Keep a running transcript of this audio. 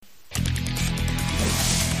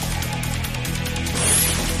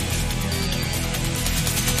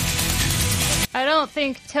I don't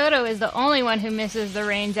think Toto is the only one who misses the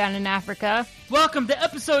rain down in Africa. Welcome to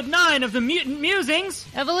episode 9 of the Mutant Musings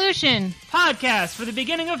Evolution podcast for the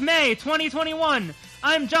beginning of May 2021.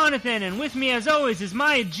 I'm Jonathan, and with me as always is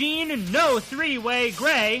my Gene No Three-Way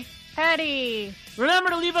Gray. Patty. Remember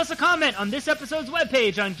to leave us a comment on this episode's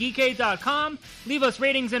webpage on geekade.com. Leave us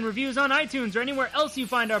ratings and reviews on iTunes or anywhere else you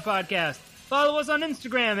find our podcast. Follow us on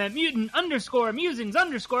Instagram at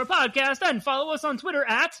mutant_musings_podcast and follow us on Twitter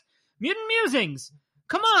at Mutant Musings.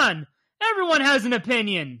 Come on! Everyone has an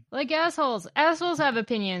opinion. Like assholes. Assholes have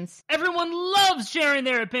opinions. Everyone loves sharing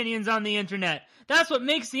their opinions on the internet. That's what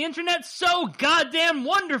makes the internet so goddamn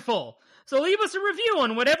wonderful. So leave us a review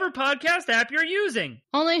on whatever podcast app you're using.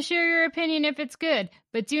 Only share your opinion if it's good,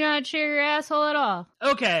 but do not share your asshole at all.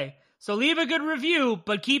 Okay, so leave a good review,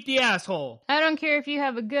 but keep the asshole. I don't care if you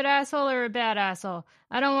have a good asshole or a bad asshole.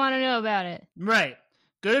 I don't want to know about it. Right.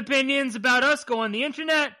 Good opinions about us go on the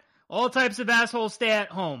internet. All types of assholes stay at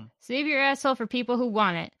home. Save your asshole for people who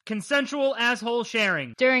want it. Consensual asshole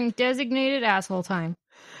sharing. During designated asshole time.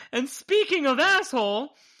 And speaking of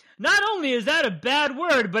asshole, not only is that a bad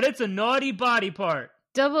word, but it's a naughty body part.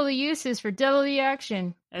 Double the uses for double the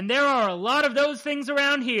action. And there are a lot of those things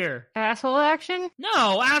around here. Asshole action?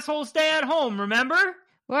 No, assholes stay at home, remember?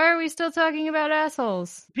 Why are we still talking about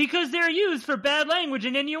assholes? Because they're used for bad language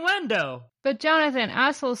and innuendo. But Jonathan,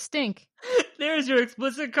 assholes stink. There's your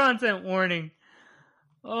explicit content warning.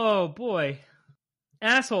 Oh boy.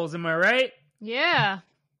 Assholes, am I right? Yeah.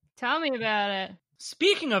 Tell me about it.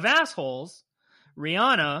 Speaking of assholes,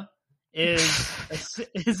 Rihanna is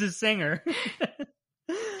a singer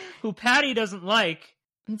who Patty doesn't like.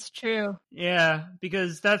 It's true. Yeah,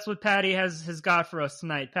 because that's what Patty has got for us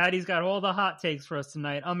tonight. Patty's got all the hot takes for us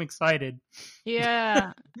tonight. I'm excited.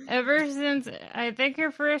 Yeah. Ever since, I think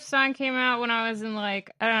her first song came out when I was in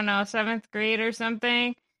 7th grade or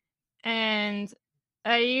something. And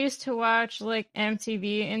I used to watch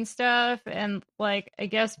MTV and stuff. And I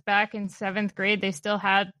guess back in 7th grade, they still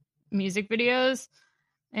had music videos.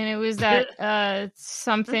 And it was that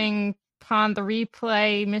something upon the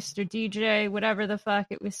replay, Mr. DJ, whatever the fuck.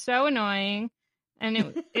 It was so annoying.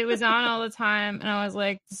 And it was on all the time. And I was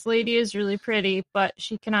like, this lady is really pretty, but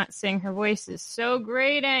she cannot sing. Her voice is so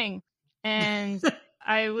grating. And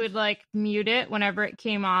I would mute it whenever it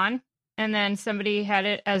came on. And then somebody had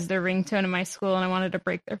it as their ringtone in my school and I wanted to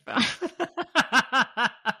break their phone.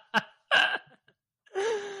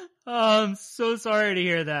 Oh, I'm so sorry to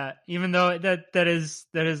hear that. Even though that is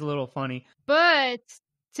a little funny. But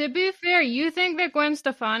to be fair, you think that Gwen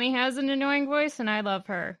Stefani has an annoying voice, and I love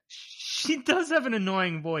her. She does have an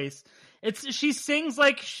annoying voice. She sings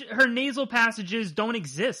like her nasal passages don't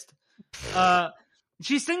exist.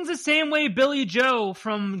 She sings the same way Billie Joe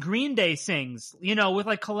from Green Day sings,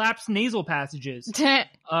 with collapsed nasal passages.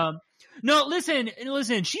 No, listen.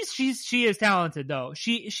 She is talented though.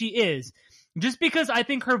 She is. Just because I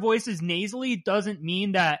think her voice is nasally doesn't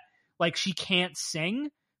mean that she can't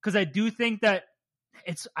sing. Because I do think that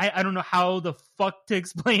I don't know how the fuck to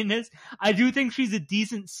explain this. I do think she's a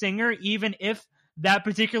decent singer, even if that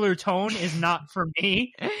particular tone is not for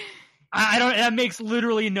me. That makes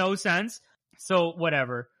literally no sense. So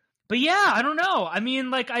whatever. But yeah, I don't know. I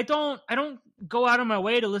mean, I don't go out of my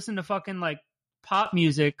way to listen to fucking pop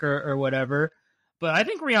music or whatever. But I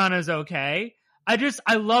think Rihanna's okay.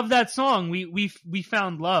 I love that song. We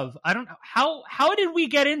found love. I don't know how did we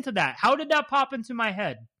get into that? How did that pop into my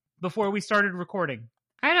head before we started recording?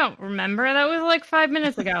 I don't remember. That was 5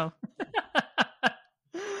 minutes ago.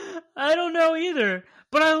 I don't know either.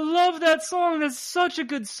 But I love that song. That's such a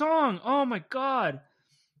good song. Oh my God.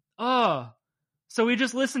 Oh. So we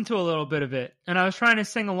just listened to a little bit of it and I was trying to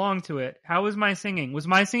sing along to it. How was my singing? Was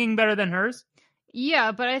my singing better than hers?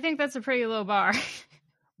 Yeah, but I think that's a pretty low bar.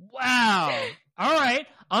 Wow. All right.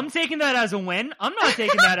 I'm taking that as a win. I'm not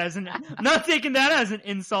taking that as an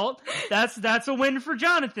insult. That's a win for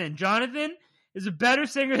Jonathan. Jonathan is a better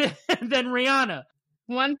singer than Rihanna.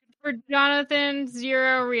 1 for Jonathan,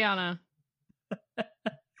 0 Rihanna.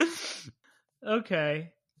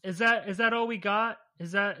 Okay. Is that all we got?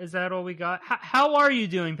 Is that all we got? How are you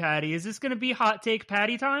doing, Patty? Is this going to be hot take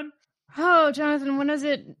Patty time? Oh, Jonathan, when is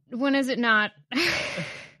it not?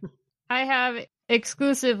 I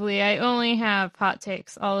only have hot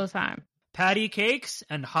takes all the time. Patty cakes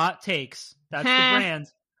and hot takes. That's the brand.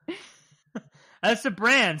 That's the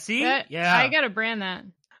brand. See? Yeah. I gotta brand that.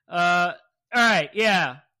 All right.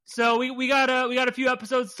 Yeah. So we got a few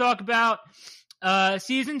episodes to talk about.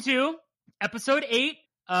 Season 2, episode 8,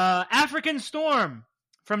 African Storm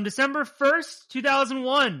from December 1st,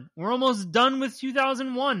 2001. We're almost done with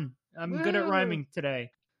 2001. I'm good at rhyming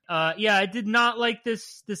today. Yeah, I did not like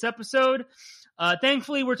this episode.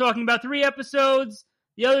 Thankfully, we're talking about 3 episodes.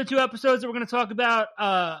 The other 2 episodes that we're going to talk about,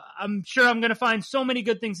 I'm sure I'm going to find so many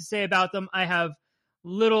good things to say about them. I have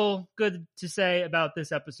little good to say about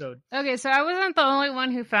this episode. Okay, so I wasn't the only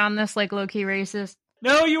one who found this like low-key racist.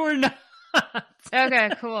 No, you were not. Okay,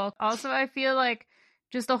 cool. Also, I feel like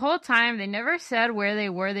just the whole time they never said where they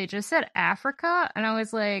were. They just said Africa, and I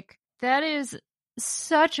was like, that is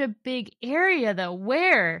such a big area, though.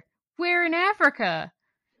 Where in Africa?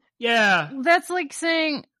 Yeah. That's like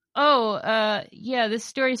saying, yeah, this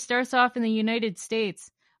story starts off in the United States.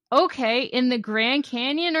 Okay, in the Grand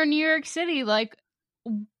Canyon or New York City? Like,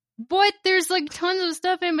 what? There's like tons of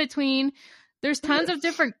stuff in between. There's tons of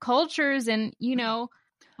different cultures and,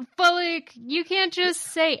 but like, you can't just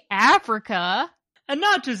say Africa. And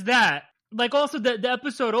not just that, like also the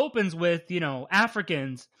episode opens with,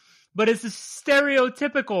 Africans, but it's the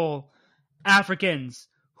stereotypical Africans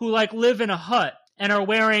who like live in a hut and are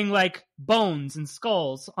wearing like bones and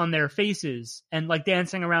skulls on their faces and like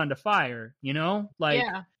dancing around a fire,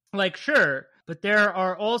 Like sure, but there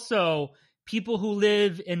are also people who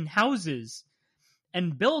live in houses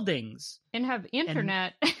and buildings and have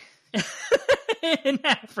internet in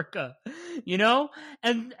Africa,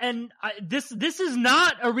 and this is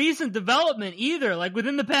not a recent development either. Like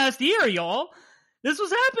within the past year, y'all, this was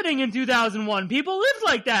happening in 2001. People lived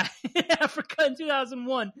like that in Africa in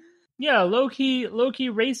 2001. Yeah, low key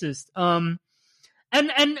racist.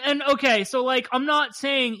 And okay, so like I'm not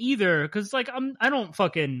saying either because like I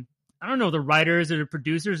don't know the writers or the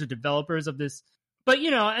producers or developers of this, but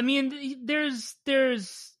I mean there's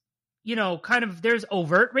kind of there's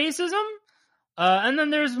overt racism, and then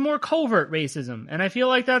there's more covert racism, and I feel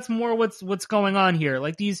like that's more what's going on here.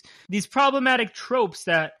 Like these problematic tropes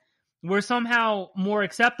that were somehow more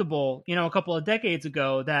acceptable, a couple of decades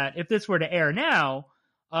ago. That if this were to air now,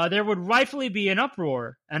 there would rightfully be an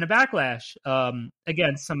uproar and a backlash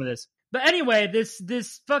against some of this. But anyway,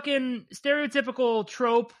 this fucking stereotypical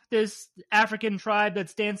trope, this African tribe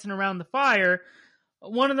that's dancing around the fire,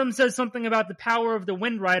 one of them says something about the power of the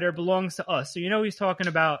Wind Rider belongs to us. So he's talking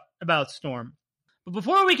about Storm. But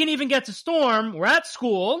before we can even get to Storm, we're at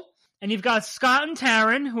school, and you've got Scott and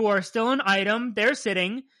Taryn, who are still an item. They're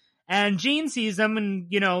sitting, and Jean sees them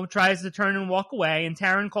and, tries to turn and walk away, and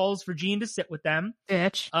Taryn calls for Jean to sit with them.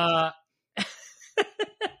 Bitch.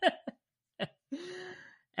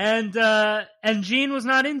 And Jean was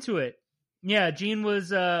not into it. Yeah, Jean was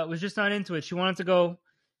just not into it. She wanted to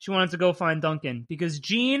go find Duncan because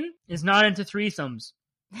Jean is not into threesomes.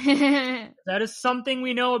 That is something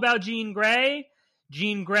we know about Jean Grey.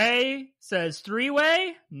 Jean Grey says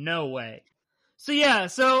 3-way, no way. So yeah,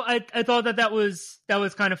 so I thought that was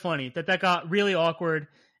kind of funny that got really awkward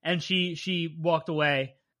and she walked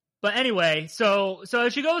away. But anyway, so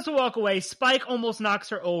as she goes to walk away, Spike almost knocks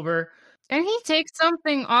her over. And he takes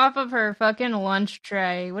something off of her fucking lunch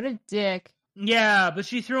tray. What a dick. Yeah, but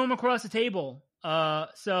she threw him across the table.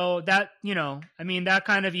 So that, that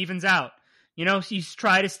kind of evens out. She's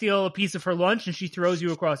tried to steal a piece of her lunch and she throws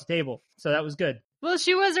you across the table. So that was good. Well,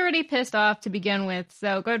 she was already pissed off to begin with,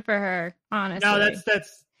 so good for her, honestly. No,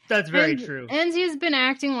 that's very true. And he's been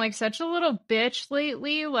acting like such a little bitch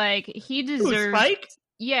lately. Like, he deserves... Who, Spike?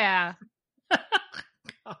 Yeah.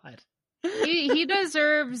 God. He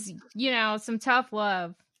deserves, some tough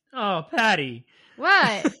love. Oh, Patty.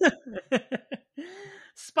 What?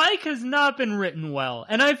 Spike has not been written well,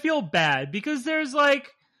 and I feel bad because there's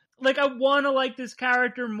like I want to like this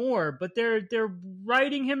character more, but they're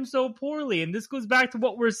writing him so poorly, and this goes back to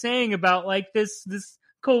what we're saying about like this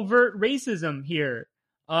covert racism here.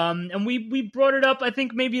 And we brought it up, I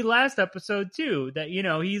think maybe last episode too, that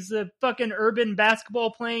he's a fucking urban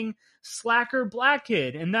basketball playing slacker black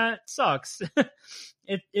kid, and that sucks.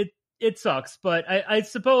 It sucks, but I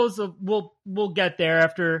suppose we'll get there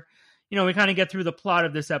after we kind of get through the plot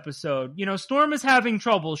of this episode. Storm is having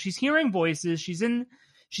trouble. She's hearing voices. She's in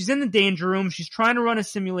the danger room. She's trying to run a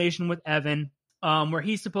simulation with Evan, where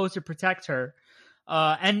he's supposed to protect her.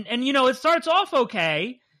 And it starts off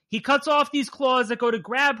okay. He cuts off these claws that go to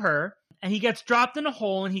grab her, and he gets dropped in a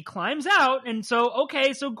hole, and he climbs out. And so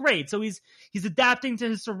great. So he's adapting to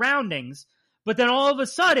his surroundings. But then all of a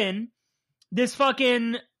sudden, this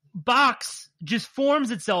fucking box just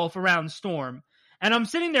forms itself around Storm. And I'm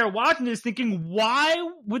sitting there watching this thinking, why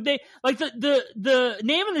would they, like, the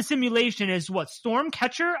name of the simulation is what? Storm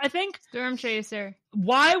Catcher, I think? Storm Chaser.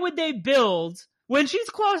 Why would they build, when she's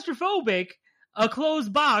claustrophobic, a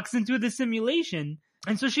closed box into the simulation?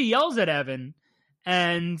 And so she yells at Evan,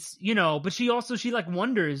 and, but she like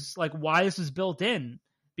wonders, like, why this was built in,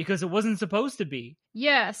 because it wasn't supposed to be.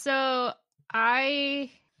 Yeah, so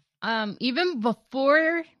I even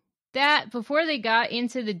before they got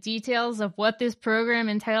into the details of what this program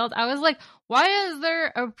entailed, I was like, why is there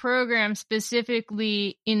a program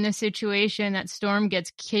specifically in the situation that Storm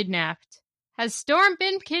gets kidnapped? Has Storm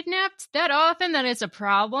been kidnapped that often that it's a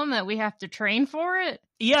problem that we have to train for it?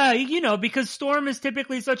 Yeah, because Storm is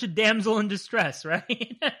typically such a damsel in distress,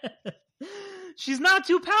 right? She's not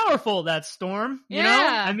too powerful, that Storm, you know?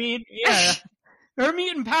 I mean, yeah. Her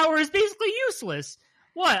mutant power is basically useless.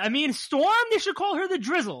 What? I mean, Storm? They should call her the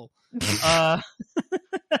Drizzle.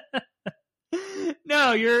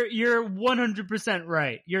 No, you're 100%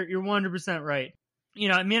 right. You're 100% right.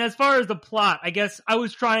 I mean, as far as the plot, I guess I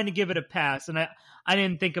was trying to give it a pass, and I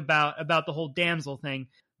didn't think about the whole damsel thing.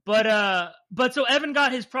 But so Evan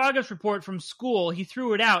got his progress report from school. He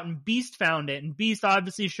threw it out, and Beast found it, and Beast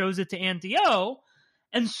obviously shows it to Auntie O,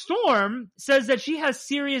 and Storm says that she has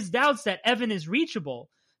serious doubts that Evan is reachable.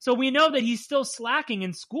 So we know that he's still slacking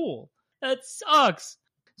in school. That sucks.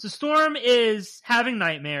 So Storm is having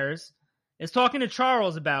nightmares, is talking to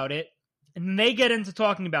Charles about it, and they get into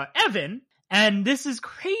talking about Evan, and this is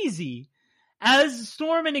crazy. As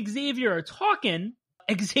Storm and Xavier are talking,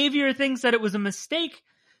 Xavier thinks that it was a mistake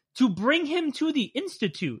to bring him to the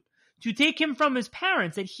Institute, to take him from his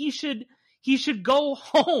parents, that he should go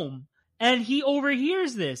home. And he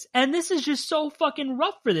overhears this. And this is just so fucking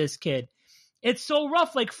rough for this kid. It's so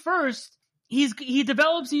rough. Like, first, he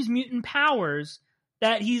develops these mutant powers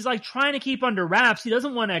that he's like trying to keep under wraps. He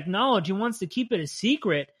doesn't want to acknowledge. He wants to keep it a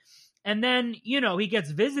secret. And then, he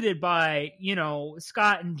gets visited by,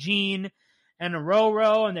 Scott and Jean and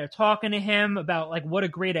Ororo, and they're talking to him about like what a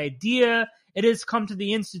great idea it is to come to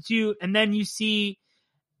the Institute. And then you see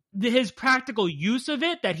his practical use of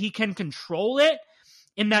it, that he can control it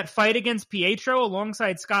in that fight against Pietro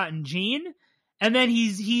alongside Scott and Jean. And then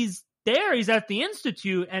he's there, he's at the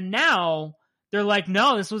Institute, and now they're like,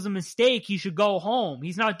 no, this was a mistake. He should go home.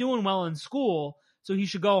 He's not doing well in school, so he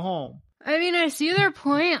should go home. I mean, I see their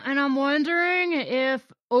point, and I'm wondering if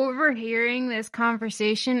overhearing this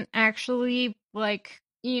conversation actually,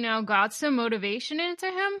 got some motivation into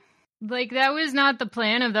him. Like, that was not the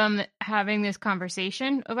plan of them having this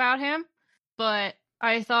conversation about him, but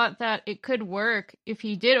I thought that it could work if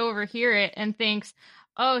he did overhear it and thinks,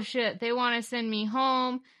 oh shit, they want to send me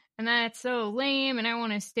home, and that's so lame, and I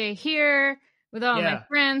want to stay here with all my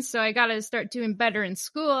friends, so I gotta start doing better in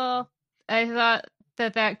school. I thought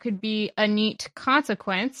that could be a neat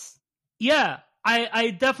consequence. Yeah, I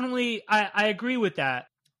definitely, I agree with that.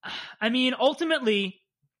 I mean, ultimately,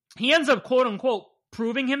 he ends up, quote unquote,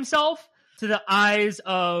 proving himself to the eyes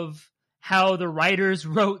of how the writers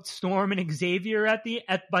wrote Storm and Xavier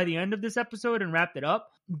by the end of this episode and wrapped it up.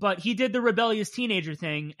 But he did the rebellious teenager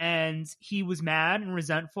thing, and he was mad and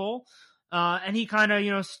resentful. And he kind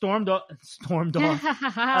of, stormed off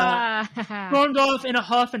in a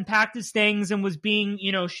huff and packed his things and was being,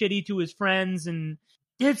 shitty to his friends. And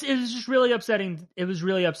it was just really upsetting. It was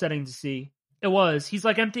really upsetting to see. It was. He's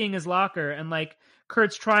like emptying his locker, and like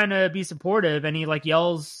Kurt's trying to be supportive, and he like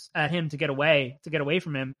yells at him to get away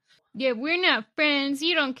from him. Yeah, we're not friends.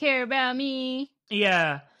 You don't care about me.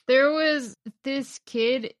 Yeah. There was this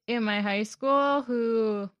kid in my high school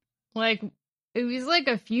who, it was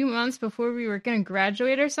a few months before we were going to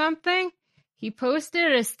graduate or something. He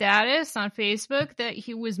posted a status on Facebook that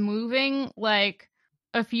he was moving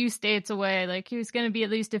a few states away. He was going to be at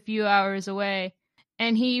least a few hours away.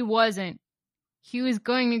 And he wasn't. He was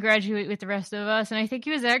going to graduate with the rest of us. And I think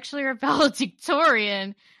he was actually a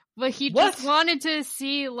valedictorian. But he just wanted to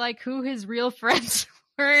see who his real friends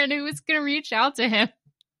were and who was going to reach out to him.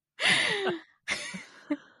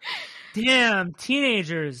 Damn,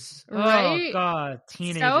 teenagers. Right? Oh, God,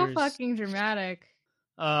 teenagers. So fucking dramatic.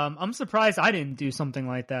 I'm surprised I didn't do something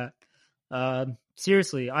like that.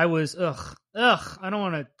 Seriously, I was, I don't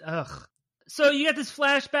want to, So you get this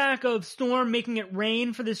flashback of Storm making it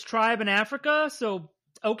rain for this tribe in Africa, so,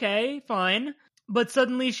 okay, fine. But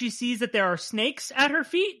suddenly she sees that there are snakes at her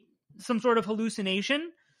feet, some sort of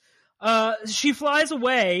hallucination. She flies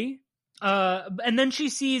away, and then she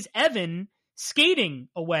sees Evan skating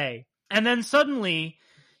away. And then suddenly,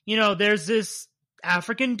 there's this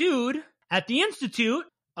African dude at the Institute.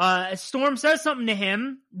 Storm says something to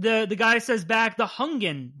him. The guy says back, the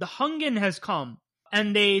Hungan has come.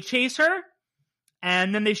 And they chase her,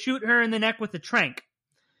 and then they shoot her in the neck with a trank.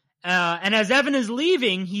 And as Evan is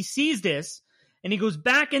leaving, he sees this, and he goes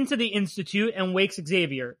back into the Institute and wakes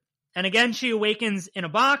Xavier. And again, she awakens in a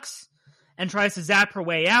box and tries to zap her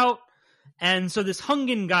way out. And so this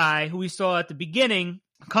Hungan guy, who we saw at the beginning,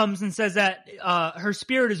 comes and says that her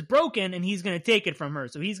spirit is broken and he's going to take it from her.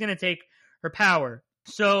 So he's going to take her power.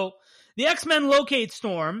 So The X-Men locate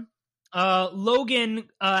Storm. Logan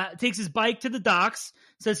takes his bike to the docks,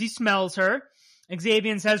 says he smells her.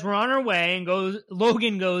 Xavier says we're on our way, and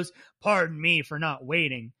Logan goes, "Pardon me for not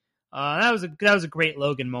waiting." That was a great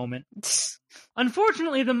Logan moment.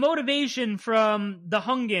 Unfortunately, the motivation from the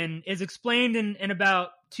Hungan is explained in about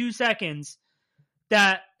 2 seconds.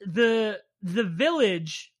 That the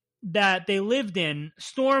village that they lived in,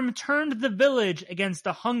 Storm turned the village against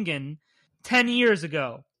the Hungan 10 years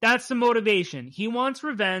ago. That's the motivation. He wants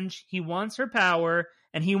revenge, he wants her power,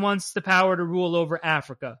 and he wants the power to rule over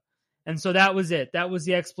Africa. And so that was it. That was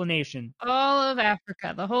the explanation. All of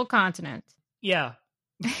Africa, the whole continent. Yeah.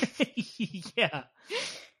 Yeah.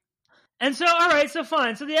 And so, all right, so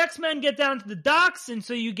fine. So the X-Men get down to the docks, and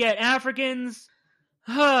so you get Africans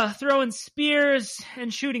throwing spears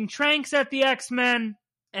and shooting tranks at the X-Men,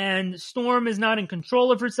 and Storm is not in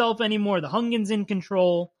control of herself anymore. The Hungan's in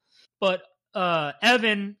control. But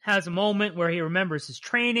Evan has a moment where he remembers his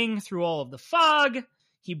training through all of the fog.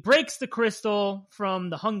 He breaks the crystal from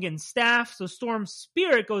the Hungan staff, so Storm's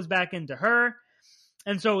spirit goes back into her.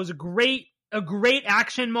 And so it was a great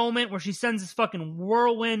action moment where she sends this fucking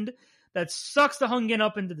whirlwind that sucks the Hungan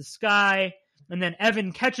up into the sky. And then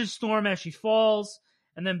Evan catches Storm as she falls.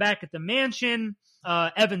 And then back at the mansion,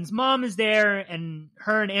 Evan's mom is there, and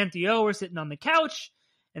her and Auntie O are sitting on the couch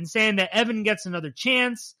and saying that Evan gets another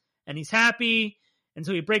chance, and he's happy. And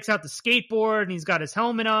so he breaks out the skateboard, and he's got his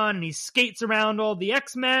helmet on, and he skates around all the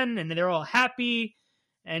X-Men, and they're all happy,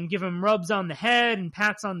 and give him rubs on the head and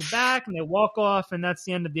pats on the back, and they walk off, and that's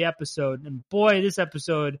the end of the episode. And boy, this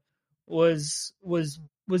episode was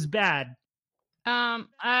bad.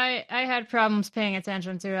 I had problems paying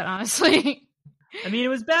attention to it, honestly. I mean, it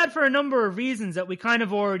was bad for a number of reasons that we kind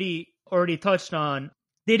of already touched on.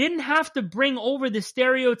 They didn't have to bring over the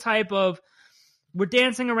stereotype of we're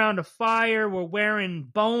dancing around a fire, we're wearing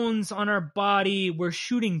bones on our body, we're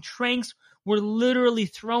shooting tranks, we're literally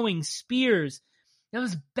throwing spears. That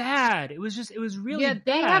was bad. It was really bad.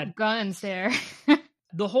 Yeah, they have guns there.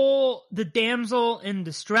 The damsel in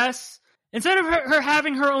distress, instead of her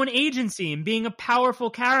having her own agency and being a powerful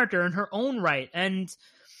character in her own right and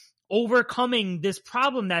overcoming this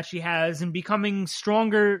problem that she has and becoming a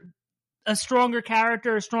stronger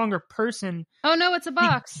character, a stronger person. Oh no, it's a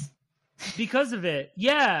box. Because of it.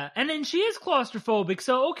 Yeah. And then she is claustrophobic,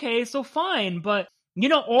 so okay, so fine. But,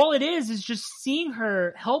 all it is just seeing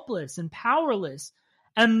her helpless and powerless.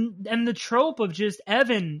 And the trope of just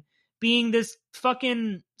Evan being this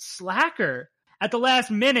fucking slacker at the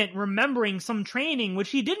last minute, remembering some training,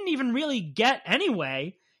 which he didn't even really get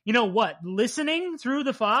anyway. Listening through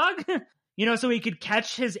the fog? So he could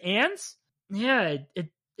catch his ants? Yeah,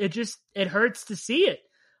 it hurts to see it.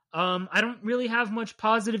 I don't really have much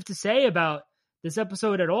positive to say about this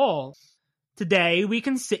episode at all. Today, we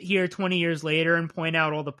can sit here 20 years later and point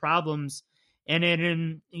out all the problems in it,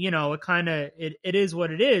 and, it is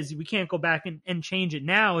what it is. We can't go back and change it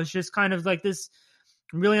now. It's just kind of like this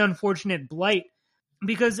really unfortunate blight.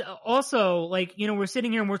 Because also, we're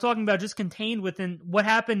sitting here and we're talking about just contained within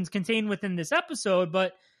this episode,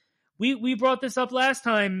 but we brought this up last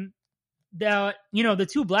time that, the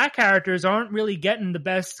two black characters aren't really getting the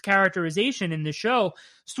best characterization in the show.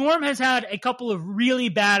 Storm has had a couple of really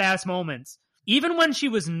badass moments. Even when she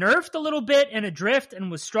was nerfed a little bit and adrift and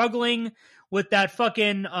was struggling with that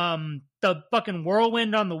fucking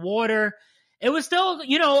whirlwind on the water, it was still,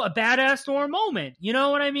 a badass Storm moment. You know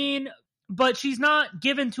what I mean? But she's not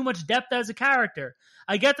given too much depth as a character.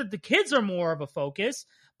 I get that the kids are more of a focus,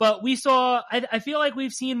 but I feel like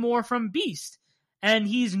we've seen more from Beast. And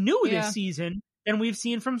he's new this season than we've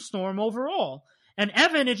seen from Storm overall. And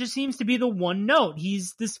Evan, it just seems to be the one note.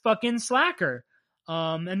 He's this fucking slacker.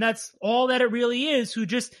 And that's all that it really is, who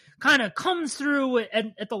just kind of comes through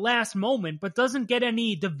at the last moment, but doesn't get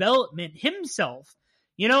any development himself.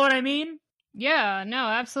 You know what I mean? Yeah, no,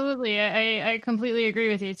 absolutely. I completely agree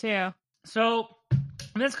with you too. So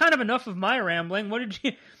that's kind of enough of my rambling. What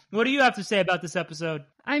do you have to say about this episode?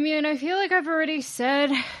 I mean, I feel like I've already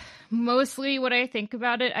said mostly what I think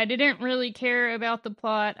about it. I didn't really care about the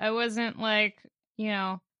plot. I wasn't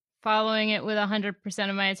following it with 100%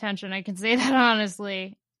 of my attention. I can say that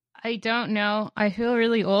honestly. I don't know. I feel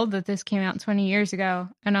really old that this came out 20 years ago.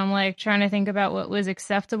 And I'm trying to think about what was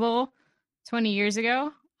acceptable 20 years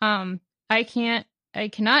ago. I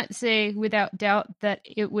cannot say without doubt that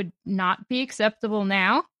it would not be acceptable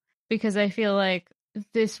now, because I feel like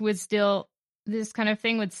this kind of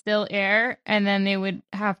thing would still air, and then they would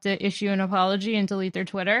have to issue an apology and delete their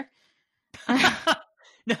Twitter.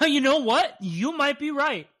 No, you know what? You might be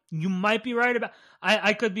right. You might be right about...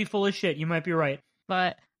 I could be full of shit. You might be right.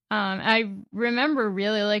 But I remember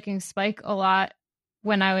really liking Spike a lot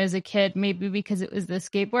when I was a kid, maybe because it was the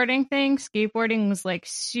skateboarding thing. Skateboarding was like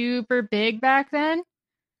super big back then.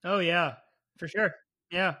 Oh, yeah, for sure.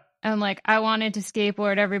 Yeah. And like I wanted to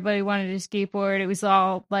skateboard, everybody wanted to skateboard. It was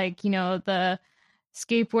all like, the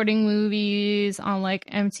skateboarding movies on like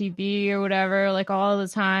MTV or whatever, like all the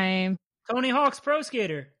time. Tony Hawk's Pro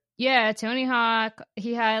Skater. Yeah, Tony Hawk,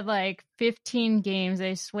 he had like 15 games,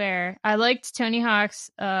 I swear. I liked Tony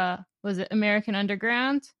Hawk's was it American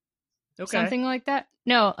Underground? Okay. Something like that.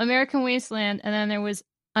 No, American Wasteland, and then there was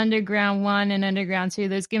Underground 1 and Underground 2.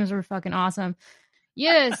 Those games were fucking awesome.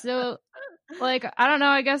 Yeah, so like I don't know,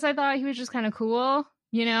 I guess I thought he was just kind of cool,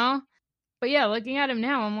 But yeah, looking at him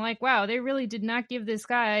now, I'm like, wow, they really did not give this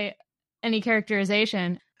guy any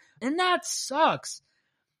characterization. And that sucks.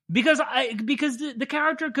 Because the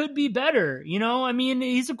character could be better, I mean,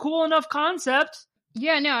 he's a cool enough concept.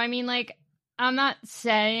 Yeah, no, I mean, like, I'm not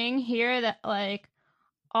saying here that, like,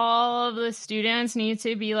 all of the students need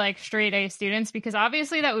to be, like, straight A students, because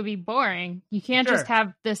obviously that would be boring. You can't just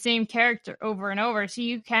have the same character over and over. So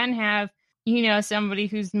you can have, somebody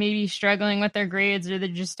who's maybe struggling with their grades, or they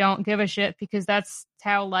just don't give a shit because that's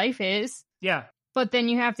how life is. Yeah. But then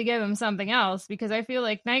you have to give him something else, because I feel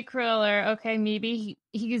like Nightcrawler, okay, maybe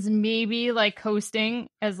he's maybe like coasting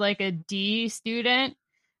as like a D student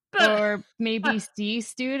or maybe C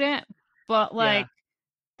student, but like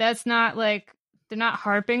that's not like, they're not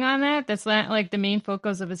harping on that. That's not like the main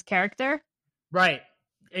focus of his character. Right.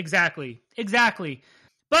 Exactly.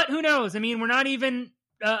 But who knows? I mean, we're not even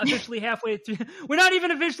officially halfway through. We're not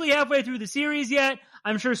even officially halfway through the series yet.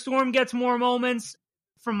 I'm sure Storm gets more moments.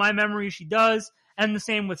 From my memory, she does. And the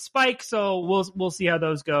same with Spike, so we'll see how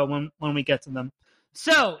those go when we get to them.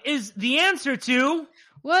 So, is the answer to...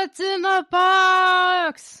 What's in the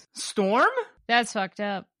box? Storm? That's fucked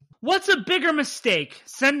up. What's a bigger mistake?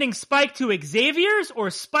 Sending Spike to Xavier's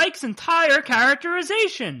or Spike's entire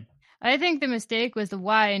characterization? I think the mistake was the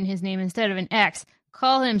Y in his name instead of an X.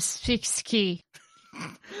 Call him Spixkey.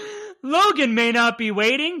 Logan may not be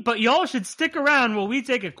waiting, but y'all should stick around while we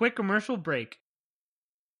take a quick commercial break.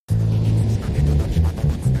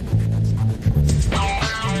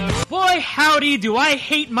 Boy, howdy, do I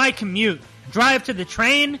hate my commute. Drive to the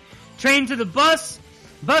train to the bus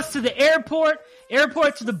to the airport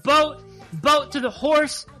to the boat to the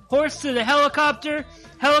horse to the helicopter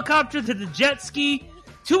to the jet ski.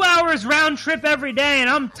 2 hours round trip every day, and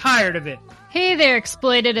I'm tired of it. Hey there,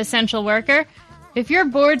 exploited essential worker. If you're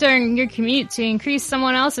bored during your commute to increase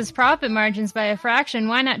someone else's profit margins by a fraction,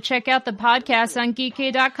 why not check out the podcast on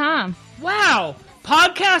Geekade.com? Wow!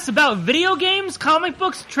 Podcasts about video games, comic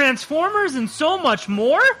books, Transformers, and so much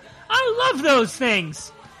more? I love those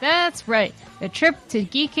things! That's right. A trip to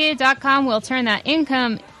Geekade.com will turn that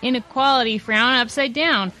income inequality frown upside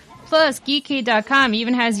down. Plus, Geekade.com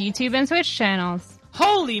even has YouTube and Twitch channels.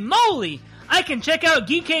 Holy moly! I can check out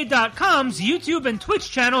Geekade.com's YouTube and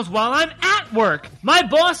Twitch channels while I'm at work. My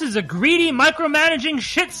boss is a greedy, micromanaging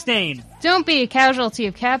shit stain. Don't be a casualty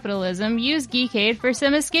of capitalism. Use Geekade for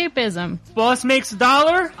some escapism. Boss makes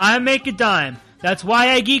 $1, I make a dime. That's why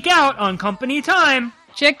I geek out on company time.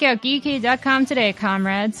 Check out Geekade.com today,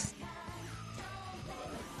 comrades.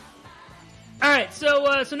 Alright,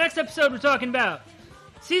 so next episode we're talking about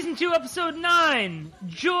Season 2, Episode 9,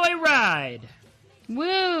 Joyride.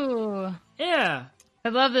 Woo! Yeah. I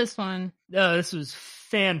love this one. Oh, this was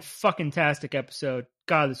fan-fucking-tastic episode.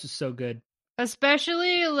 God, this was so good.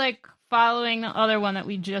 Especially, like, following the other one that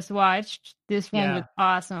we just watched. This one was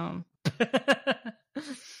awesome.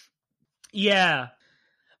 Yeah.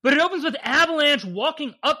 But it opens with Avalanche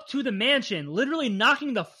walking up to the mansion, literally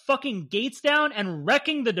knocking the fucking gates down and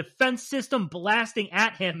wrecking the defense system blasting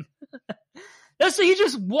at him. So he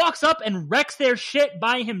just walks up and wrecks their shit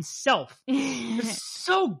by himself. It's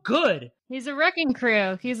so good. He's a wrecking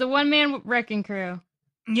crew. He's a one-man wrecking crew.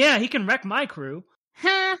 Yeah, he can wreck my crew.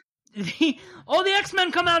 Huh? All the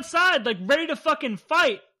X-Men come outside, like, ready to fucking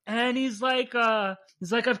fight. And he's like,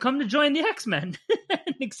 I've come to join the X-Men.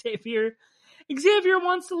 And Xavier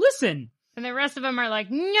wants to listen. And the rest of them are like,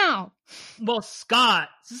 no. Well, Scott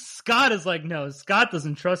is like, no, Scott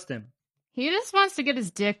doesn't trust him. He just wants to get his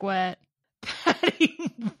dick wet. Patty,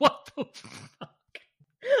 what the fuck?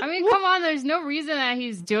 I mean, come on, there's no reason that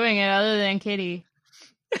he's doing it other than Kitty.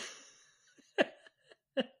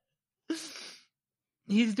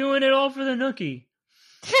 He's doing it all for the Nookie.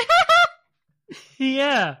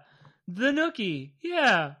 Yeah, the Nookie.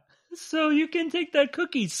 Yeah. So you can take that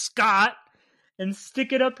cookie, Scott, and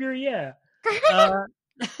stick it up your yeah.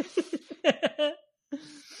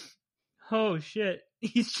 Oh, shit.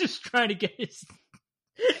 He's just trying to get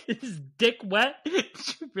Is dick wet? Did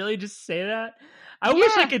you really just say that? I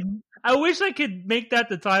wish I could make that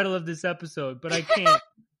the title of this episode, but I can't.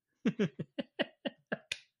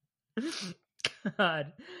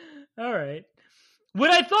 God. All right. What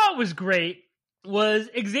I thought was great was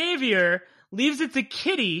Xavier leaves it to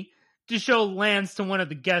Kitty to show Lance to one of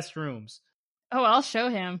the guest rooms. Oh, I'll show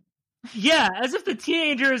him. Yeah, as if the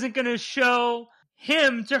teenager isn't going to show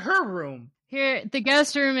him to her room. Here, the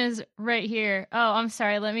guest room is right here. Oh, I'm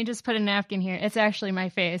sorry. Let me just put a napkin here. It's actually my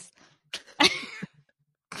face.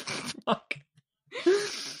 Fuck.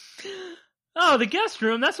 Oh, the guest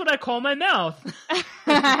room. That's what I call my mouth.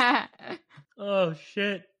 Oh,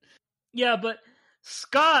 shit. Yeah, but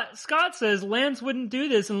Scott says Lance wouldn't do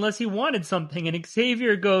this unless he wanted something, and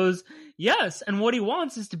Xavier goes, yes, and what he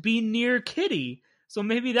wants is to be near Kitty. So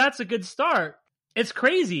maybe that's a good start. It's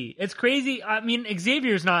crazy. It's crazy. I mean,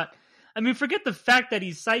 Xavier's not... I mean, forget the fact that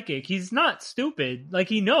he's psychic. He's not stupid. Like,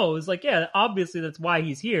 he knows. Like, yeah, obviously that's why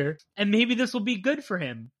he's here. And maybe this will be good for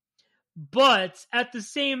him. But at the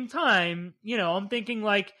same time, you know, I'm thinking,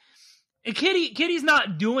 like, Kitty's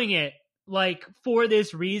not doing it, like, for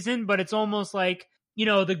this reason, but it's almost like, you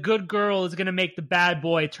know, the good girl is going to make the bad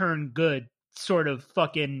boy turn good. Sort of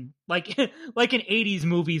fucking, like an 80s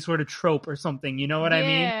movie sort of trope or something. You know what I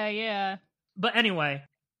mean? Yeah, yeah. But anyway,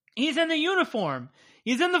 he's in the uniform.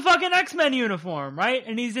 He's in the fucking X-Men uniform, right?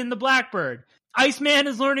 And he's in the Blackbird. Iceman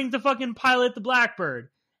is learning to fucking pilot the Blackbird.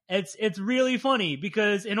 It's really funny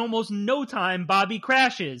because in almost no time, Bobby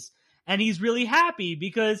crashes. And he's really happy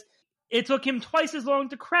because it took him twice as long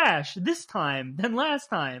to crash this time than last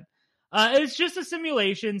time. It's just a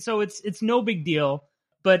simulation, so it's no big deal.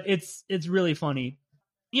 But it's really funny.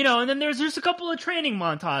 You know, and then there's just a couple of training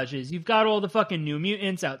montages. You've got all the fucking New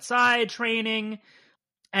Mutants outside training.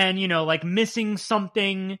 And, you know, like missing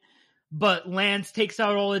something, but Lance takes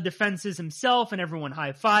out all the defenses himself and everyone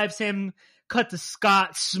high-fives him. Cut to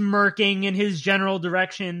Scott smirking in his general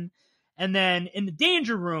direction. And then in the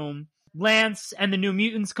danger room, Lance and the New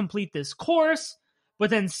Mutants complete this course, but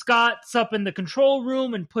then Scott's up in the control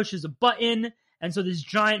room and pushes a button, and so this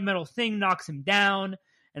giant metal thing knocks him down,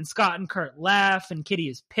 and Scott and Kurt laugh, and Kitty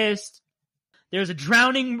is pissed. There's a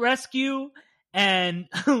drowning rescue, and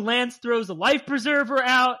Lance throws a life preserver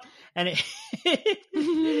out, and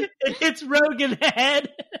it hits Rogue in the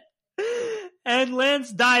head. And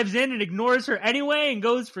Lance dives in and ignores her anyway and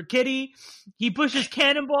goes for Kitty. He pushes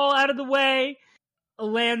Cannonball out of the way.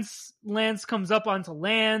 Lance comes up onto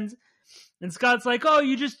land. And Scott's like, oh,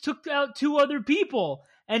 you just took out 2 other people.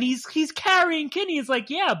 And he's carrying Kitty. He's like,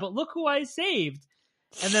 yeah, but look who I saved.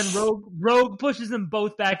 And then Rogue pushes them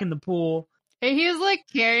both back in the pool. He was like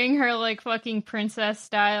carrying her like fucking princess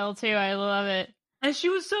style too. I love it. And she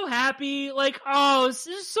was so happy. Like, oh, this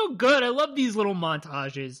is so good. I love these little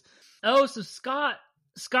montages. Oh, so Scott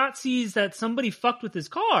sees that somebody fucked with his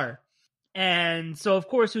car. And so, of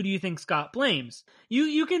course, who do you think Scott blames?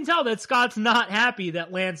 You can tell that Scott's not happy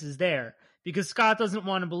that Lance is there. Because Scott doesn't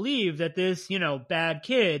want to believe that this, you know, bad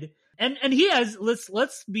kid... And he has...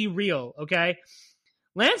 Let's be real, okay?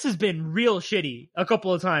 Lance has been real shitty a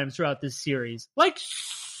couple of times throughout this series. Like,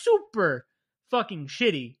 super fucking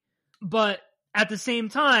shitty. But at the same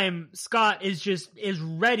time, Scott is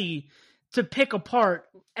ready to pick apart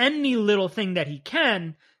any little thing that he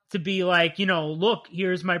can to be like, you know, look,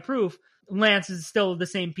 here's my proof. Lance is still the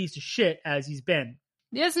same piece of shit as he's been.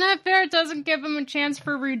 Isn't that fair? It doesn't give him a chance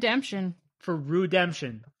for redemption. For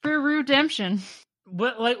redemption. For redemption.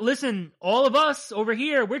 But, like, listen, all of us over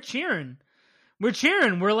here, we're cheering. We're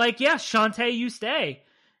cheering. We're like, yeah, Shantae, you stay.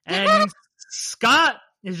 And Scott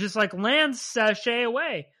is just like, Lance, sashay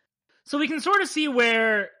away. So we can sort of see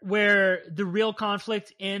where the real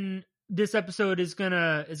conflict in this episode is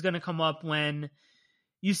gonna come up when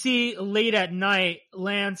you see late at night,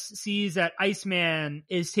 Lance sees that Iceman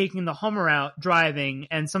is taking the Hummer out driving,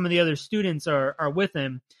 and some of the other students are with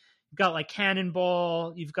him. You've got like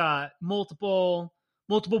Cannonball, you've got multiple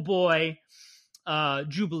boy,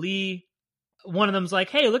 Jubilee. One of them's like,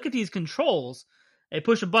 hey, look at these controls. They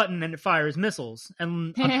push a button and it fires missiles,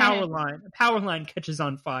 and a power line catches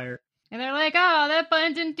on fire. And they're like, oh, that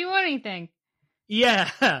button didn't do anything.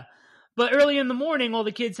 Yeah. But early in the morning, all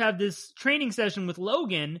the kids have this training session with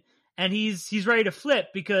Logan, and he's ready to flip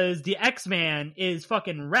because the X-Man is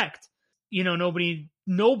fucking wrecked. You know,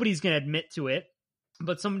 nobody's gonna admit to it.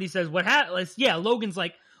 But somebody says, what happened? Yeah, Logan's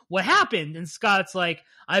like, what happened? And Scott's like,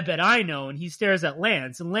 I bet I know. And he stares at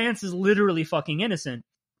Lance, and Lance is literally fucking innocent.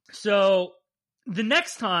 So the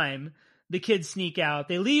next time the kids sneak out,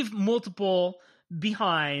 they leave multiple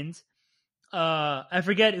behind. I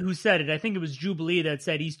forget who said it. I think it was Jubilee that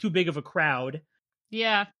said he's too big of a crowd.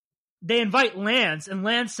 Yeah. they invite Lance, and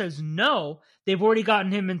Lance says no. They've already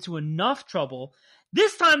gotten him into enough trouble.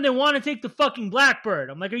 This time they want to take the fucking Blackbird.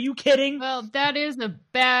 I'm like, are you kidding? Well, that is a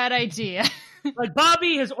bad idea. Like,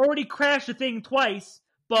 Bobby has already crashed the thing twice,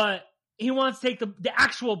 but he wants to take the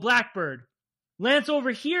actual Blackbird. Lance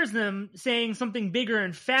overhears them saying something bigger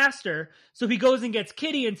and faster, so he goes and gets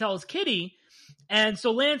Kitty and tells Kitty. And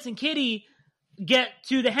so Lance and Kitty get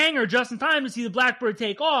to the hangar just in time to see the Blackbird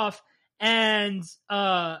take off, and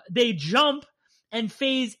they jump and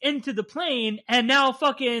phase into the plane, and now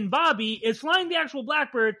fucking Bobby is flying the actual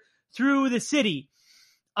Blackbird through the city.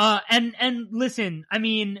 And listen, I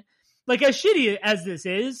mean, like, as shitty as this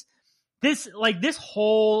is, this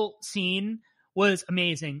whole scene was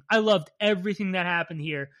amazing. I loved everything that happened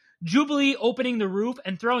here. Jubilee opening the roof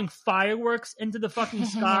and throwing fireworks into the fucking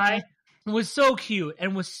sky was so cute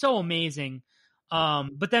and was so amazing.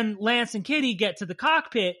 But then Lance and Kitty get to the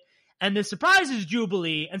cockpit, and this surprises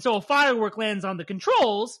Jubilee, and so a firework lands on the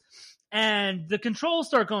controls, and the controls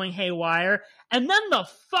start going haywire, and then the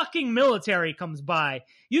fucking military comes by.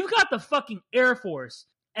 You've got the fucking Air Force,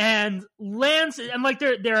 and Lance, and like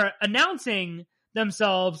they're announcing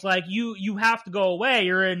themselves like, you have to go away,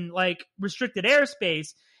 you're in like restricted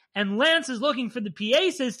airspace, and Lance is looking for the PA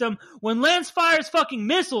system when Lance fires fucking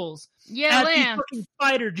missiles. Yeah, at Lance, these fucking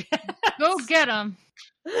fighter jets. go get him.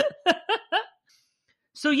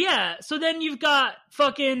 So yeah, so then you've got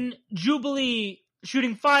fucking Jubilee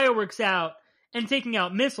shooting fireworks out and taking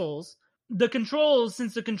out missiles.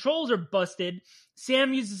 Since the controls are busted,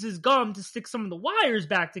 Sam uses his gum to stick some of the wires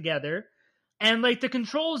back together. And like the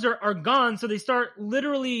controls are gone, so they start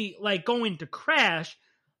literally like going to crash.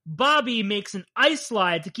 Bobby makes an ice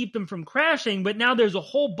slide to keep them from crashing, but now there's a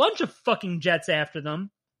whole bunch of fucking jets after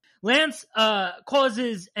them. Lance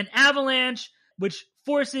causes an avalanche, which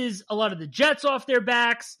forces a lot of the jets off their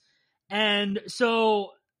backs, and so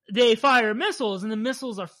they fire missiles, and the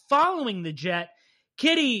missiles are following the jet.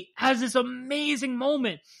 Kitty has this amazing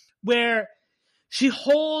moment where she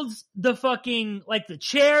holds the fucking, like, the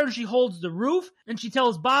chair, she holds the roof, and she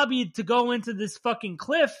tells Bobby to go into this fucking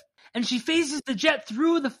cliff, and she phases the jet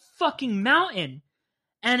through the fucking mountain.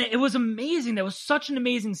 And it was amazing. That was such an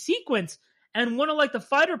amazing sequence. And one of like the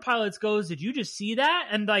fighter pilots goes, "Did you just see that?"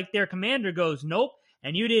 And like their commander goes, "Nope,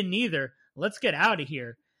 and you didn't either. Let's get out of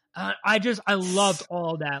here." I loved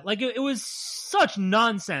all that. Like it was such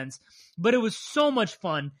nonsense, but it was so much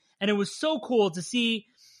fun, and it was so cool to see,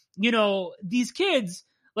 you know, these kids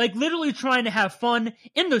like literally trying to have fun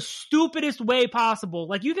in the stupidest way possible.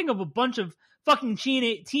 Like you think of a bunch of fucking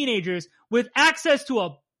teenagers with access to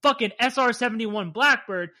a fucking SR-71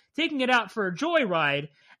 Blackbird taking it out for a joyride.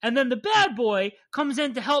 And then the bad boy comes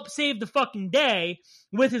in to help save the fucking day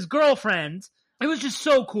with his girlfriend. It was just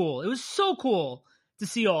so cool. It was so cool to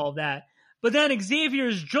see all of that. But then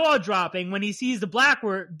Xavier's jaw dropping when he sees the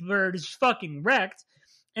Blackbird is fucking wrecked.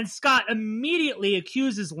 And Scott immediately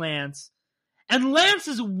accuses Lance. And Lance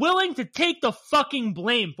is willing to take the fucking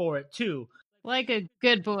blame for it too. Like a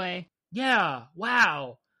good boy. Yeah,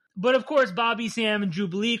 wow. But of course Bobby, Sam, and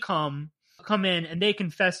Jubilee come in and they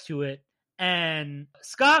confess to it. And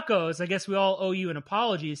Scott goes, "I guess we all owe you an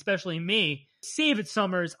apology, especially me. Save it,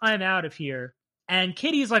 Summers. I'm out of here." And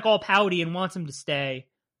Kitty's like all pouty and wants him to stay.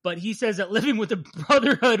 But he says that living with the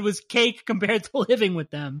Brotherhood was cake compared to living with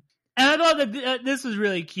them. And I thought that this was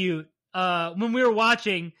really cute. When we were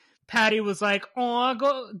watching, Patty was like, "Aw,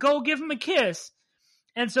 go give him a kiss."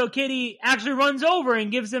 And so Kitty actually runs over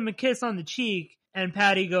and gives him a kiss on the cheek. And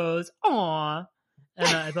Patty goes, "Aw." And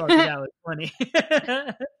I thought that was funny.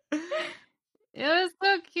 It was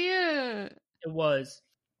so cute. It was.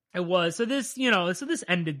 So this, this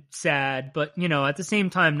ended sad, but, at the same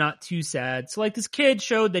time, not too sad. So, like, this kid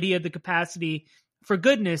showed that he had the capacity for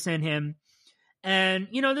goodness in him. And,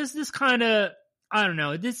 this kind of, I don't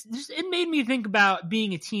know, it made me think about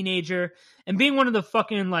being a teenager and being one of the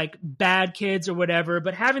fucking, like, bad kids or whatever,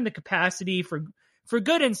 but having the capacity for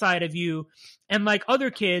good inside of you, and, like,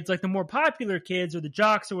 other kids, like the more popular kids or the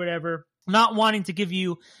jocks or whatever, not wanting to give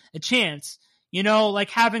you a chance. Like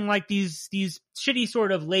having like these shitty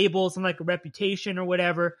sort of labels and like a reputation or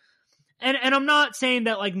whatever. And I'm not saying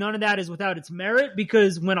that like none of that is without its merit,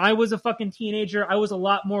 because when I was a fucking teenager, I was a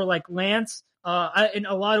lot more like Lance. In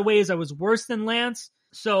a lot of ways, I was worse than Lance.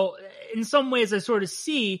 So in some ways, I sort of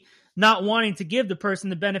see not wanting to give the person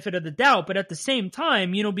the benefit of the doubt. But at the same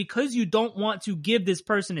time, because you don't want to give this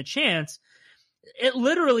person a chance,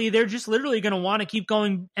 they're just literally going to want to keep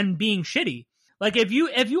going and being shitty. Like, if you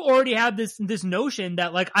already have this notion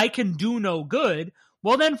that, like, I can do no good,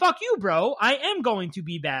 well, then fuck you, bro. I am going to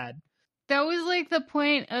be bad. That was, like, the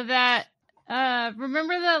point of that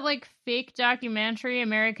Remember that like fake documentary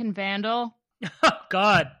American Vandal? Oh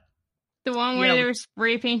God. The one where they were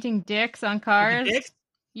spray painting dicks on cars? With the dicks?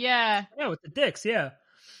 Yeah. Yeah, with the dicks, yeah.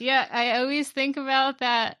 Yeah, I always think about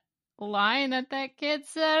that line that kid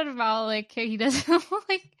said about like he doesn't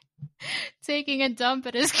like taking a dump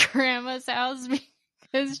at his grandma's house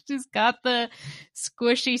because she's got the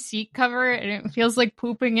squishy seat cover and it feels like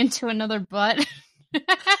pooping into another butt.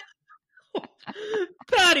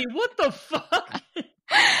 Patty, what the fuck?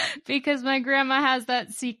 Because my grandma has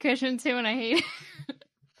that seat cushion too and I hate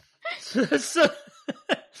it.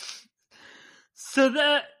 So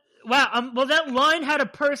that wow, well that line had a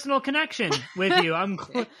personal connection with you.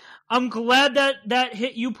 I'm glad that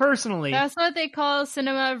hit you personally. That's what they call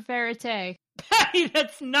cinema verite. Patty,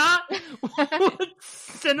 that's not what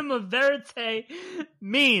cinema verite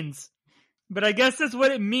means. But I guess that's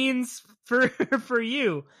what it means for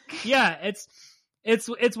you. Yeah,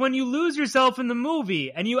 it's when you lose yourself in the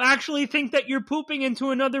movie and you actually think that you're pooping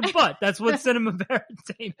into another butt. That's what cinema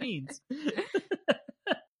verite means.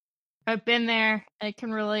 I've been there. I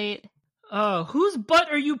can relate. Oh, whose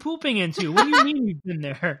butt are you pooping into? What do you mean you've been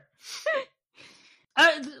there?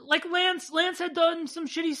 Like Lance had done some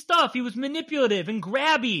shitty stuff. He was manipulative and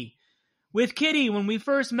grabby with Kitty when we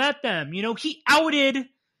first met them. You know, he outed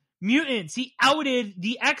mutants. He outed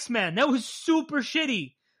the X-Men. That was super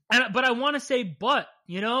shitty. But I want to say but,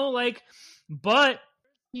 you know, like, but.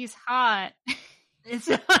 He's hot.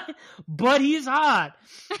 But he's hot.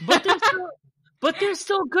 But there's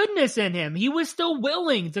still goodness in him. He was still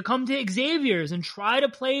willing to come to Xavier's and try to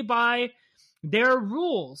play by their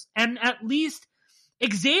rules. And at least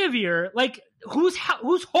Xavier, like, whose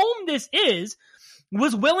home this is,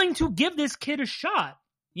 was willing to give this kid a shot.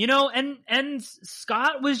 You know, and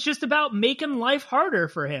Scott was just about making life harder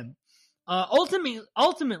for him.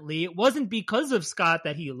 Ultimately, it wasn't because of Scott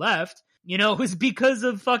that he left. You know, it was because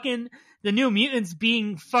of fucking the New Mutants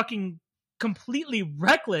being fucking completely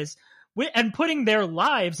reckless and putting their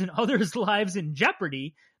lives and others' lives in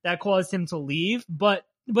jeopardy that caused him to leave. But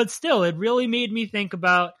still, it really made me think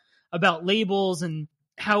about labels and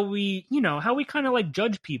how we kind of like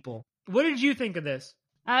judge people. What did you think of this?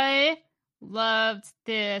 I loved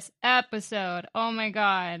this episode. Oh my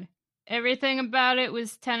God. Everything about it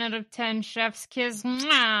was 10 out of 10 chef's kiss.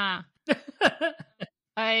 Mwah!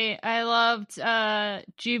 I loved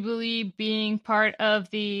Jubilee being part of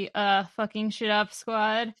the fucking shit up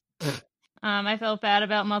squad. I felt bad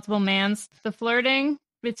about multiple mans. The flirting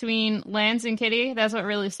between Lance and Kitty, that's what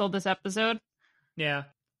really sold this episode. Yeah.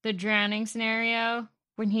 The drowning scenario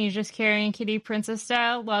when he's just carrying Kitty princess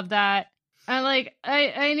style, love that.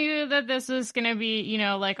 I knew that this was gonna be, you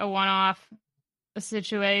know, like a one-off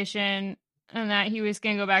situation and that he was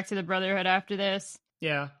gonna go back to the Brotherhood after this.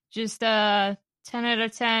 Yeah. Just 10 out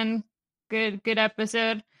of 10 good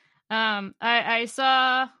episode. I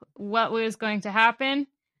saw what was going to happen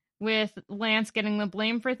with Lance getting the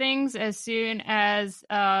blame for things as soon as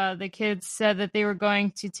the kids said that they were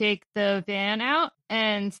going to take the van out.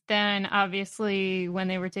 And then obviously when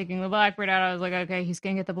they were taking the Blackbird out, I was like, okay, he's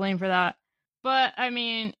going to get the blame for that. But I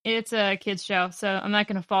mean, it's a kids show, so I'm not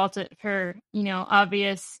going to fault it for, you know,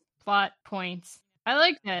 obvious plot points. I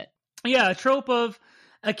liked it. Yeah, a trope of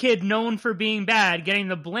a kid known for being bad getting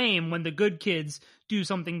the blame when the good kids do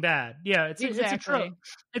something bad. Yeah, it's a trope.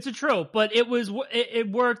 It's a trope, but it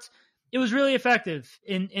worked. It was really effective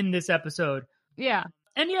in this episode. Yeah.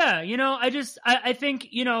 And yeah, you know, I think,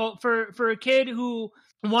 you know, for a kid who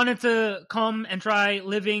wanted to come and try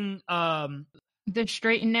living the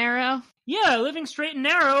straight and narrow. Yeah, living straight and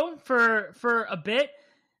narrow for a bit.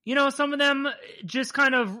 You know, some of them just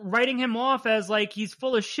kind of writing him off as like he's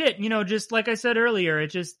full of shit. You know, just like I said earlier,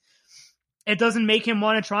 it doesn't make him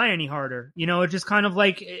want to try any harder. You know, it just kind of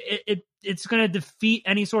like it's going to defeat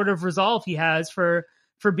any sort of resolve he has for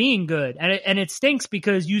being good. And it stinks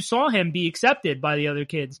because you saw him be accepted by the other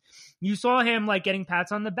kids. You saw him like getting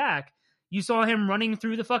pats on the back. You saw him running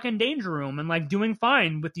through the fucking danger room and like doing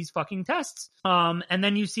fine with these fucking tests. And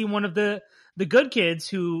then you see one of the good kids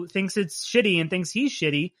who thinks it's shitty and thinks he's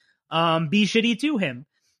shitty, be shitty to him.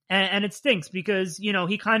 And it stinks because, you know,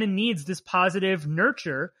 he kind of needs this positive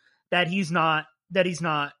nurture that he's not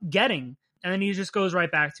getting. And then he just goes right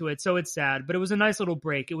back to it. So it's sad, but it was a nice little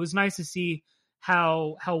break. It was nice to see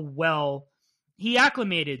how well he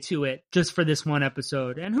acclimated to it just for this one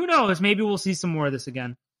episode. And who knows, maybe we'll see some more of this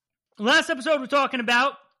again. Last episode we're talking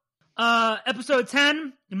about, episode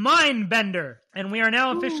 10, Mindbender. And we are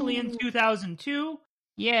now officially in 2002.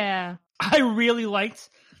 Yeah. I really liked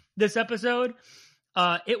this episode.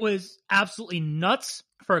 It was absolutely nuts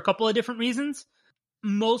for a couple of different reasons.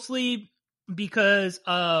 Mostly because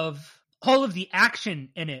of all of the action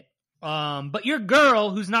in it. But your girl,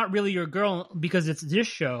 who's not really your girl because it's this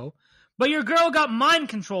show, but your girl got mind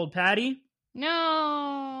controlled, Patty.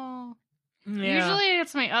 No. Yeah. Usually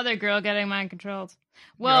it's my other girl getting mind controlled.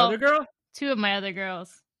 Your Well, other girl? 2 of my other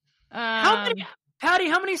girls. Patty,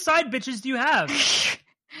 how many side bitches do you have?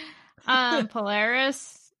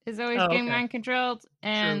 Polaris is always getting mind controlled,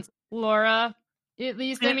 and Laura. At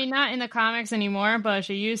least, I mean, not in the comics anymore, but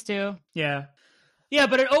she used to. Yeah. Yeah,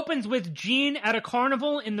 but it opens with Jean at a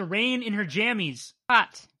carnival in the rain in her jammies.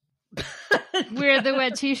 Hot. We're the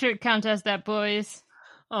wet t-shirt contest at boys.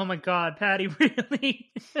 Oh my god, Patty,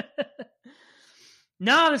 really?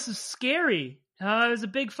 No, this is scary. It was a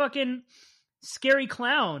big fucking scary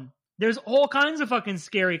clown. There's all kinds of fucking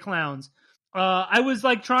scary clowns. I was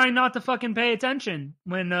like trying not to fucking pay attention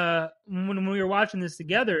when we were watching this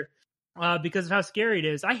together because of how scary it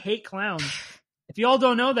is. I hate clowns. If you all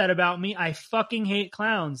don't know that about me, I fucking hate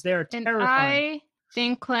clowns. They're terrifying. I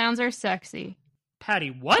think clowns are sexy. Patty,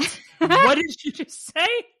 what? What did you just say?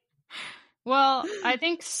 Well, I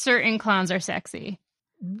think certain clowns are sexy.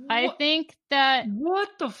 What? I think that... What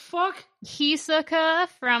the fuck? Hisoka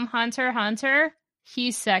from Hunter x Hunter,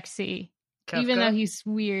 he's sexy. Kefka? Even though he's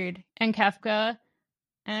weird. And Kefka.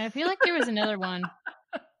 And I feel like there was another one.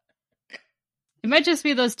 It might just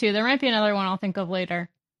be those 2. There might be another one I'll think of later.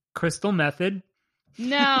 Crystal Method?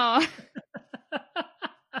 No.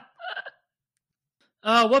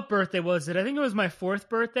 What birthday was it? I think it was my 4th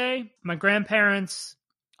birthday. My grandparents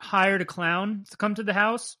hired a clown to come to the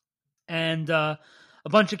house, and a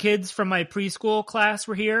bunch of kids from my preschool class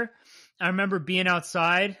were here. I remember being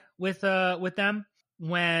outside with them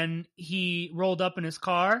when he rolled up in his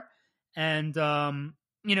car, and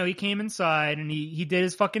he came inside and he did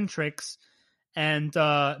his fucking tricks, and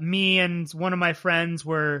me and one of my friends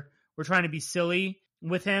were trying to be silly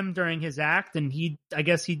with him during his act, and I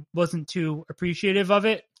guess he wasn't too appreciative of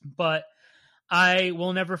it, but I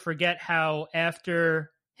will never forget how after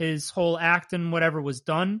his whole act and whatever was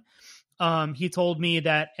done, he told me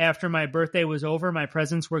that after my birthday was over, my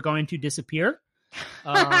presents were going to disappear.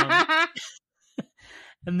 And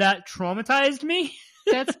that traumatized me.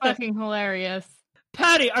 That's fucking hilarious.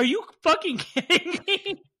 Patty, are you fucking kidding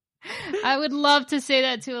me? I would love to say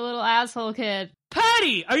that to a little asshole kid.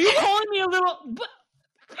 Patty, are you calling me a little...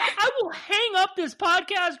 I will hang up this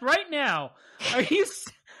podcast right now. Are you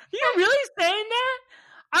really saying that?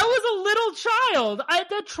 I was a little child.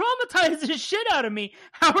 That traumatized the shit out of me.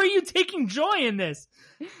 How are you taking joy in this?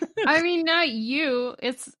 I mean, not you.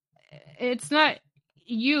 It's not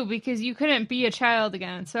you because you couldn't be a child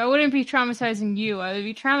again. So I wouldn't be traumatizing you. I would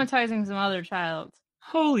be traumatizing some other child.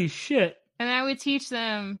 Holy shit. And I would teach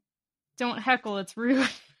them, don't heckle, it's rude.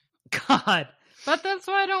 God. But that's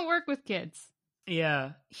why I don't work with kids.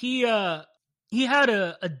 Yeah. He had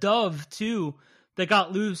a dove too that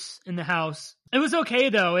got loose in the house. It was okay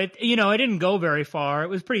though. It didn't go very far. It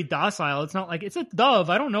was pretty docile. It's not like it's a dove.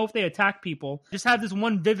 I don't know if they attack people. Just had this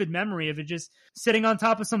one vivid memory of it just sitting on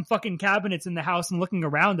top of some fucking cabinets in the house and looking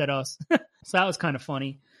around at us. So that was kind of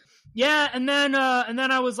funny. Yeah, and then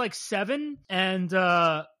I was like 7 and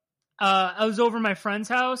I was over at my friend's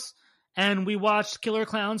house and we watched Killer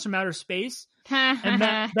Clowns from Outer Space. And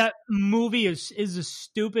that movie is a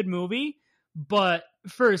stupid movie, but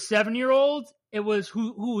for a 7-year-old, it was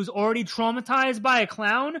who was already traumatized by a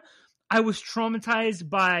clown. I was traumatized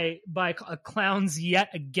by clowns yet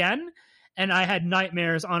again, and I had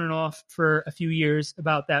nightmares on and off for a few years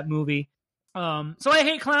about that movie. So I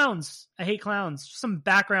hate clowns. Some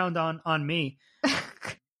background on me.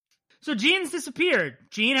 So Jean's disappeared.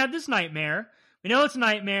 Jean had this nightmare. We know it's a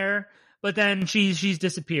nightmare. But then she's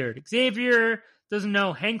disappeared. Xavier doesn't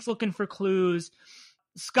know. Hank's looking for clues.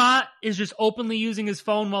 Scott is just openly using his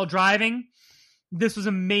phone while driving. This was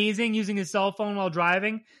amazing, using his cell phone while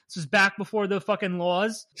driving. This was back before the fucking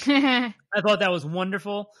laws. I thought that was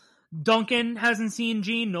wonderful. Duncan hasn't seen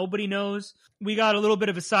Jean. Nobody knows. We got a little bit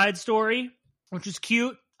of a side story, which is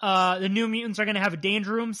cute. The New Mutants are going to have a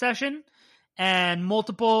Danger Room session. And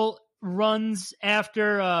multiple runs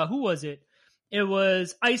after, who was it? It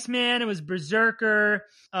was Iceman, it was Berserker,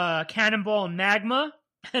 Cannonball, and Magma.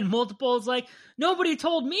 And Multiple is like, nobody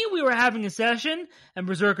told me we were having a session. And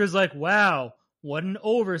Berserker's like, wow, what an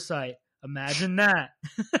oversight. Imagine that.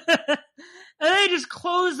 And they just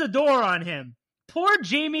closed the door on him. Poor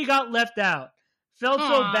Jamie got left out. Felt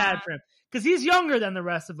so bad for him. Because he's younger than the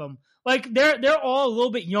rest of them. Like, they're all a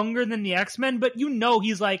little bit younger than the X-Men, but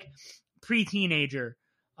he's like pre-teenager.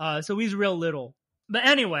 So he's real little. But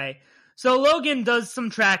anyway... So Logan does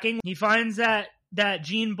some tracking. He finds that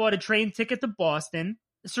Jean bought a train ticket to Boston.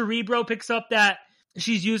 Cerebro picks up that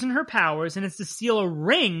she's using her powers, and it's to steal a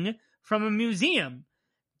ring from a museum.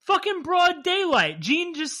 Fucking broad daylight.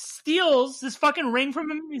 Jean just steals this fucking ring from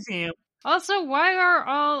a museum. Also, why are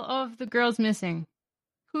all of the girls missing?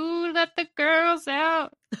 Who let the girls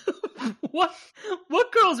out?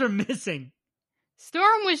 What girls are missing?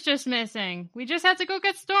 Storm was just missing. We just had to go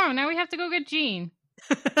get Storm. Now we have to go get Jean.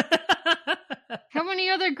 How many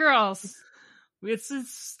other girls?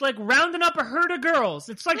 It's like rounding up a herd of girls.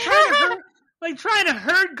 It's like trying to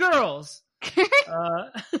herd girls.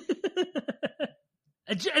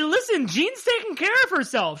 Listen, Jean's taking care of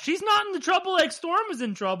herself. She's not in the trouble like Storm was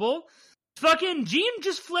in trouble. Fucking Jean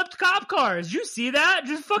just flipped cop cars. You see that?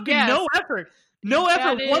 Just fucking no effort. No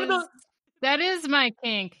effort. That is my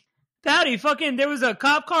kink. Patty, fucking, there was a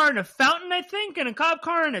cop car in a fountain, I think, and a cop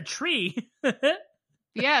car in a tree.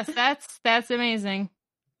 Yes, that's amazing.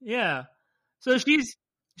 Yeah. So she's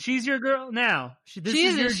your girl now. This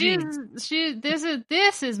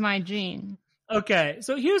is my Jean. Okay,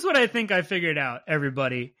 so here's what I think I figured out,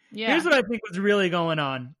 everybody. Yeah. Here's what I think was really going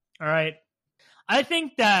on. All right. I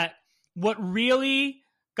think that what really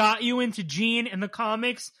got you into Jean in the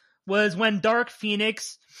comics was when Dark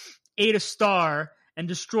Phoenix ate a star and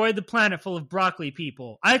destroyed the planet full of broccoli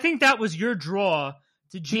people. I think that was your draw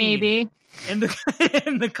to Jean. Maybe. In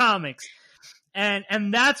the comics.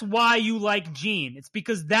 And that's why you like Jean. It's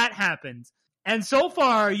because that happened. And so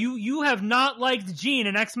far, you have not liked Jean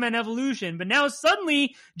in X-Men Evolution, but now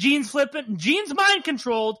suddenly Jean's mind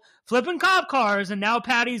controlled, flipping cop cars, and now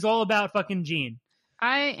Patty's all about fucking Jean.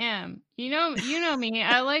 I am. You know me.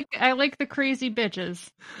 I like the crazy bitches.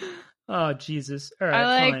 Oh Jesus! All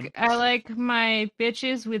right, I like my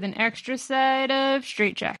bitches with an extra side of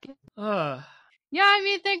straitjacket. Yeah, I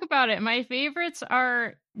mean, think about it. My favorites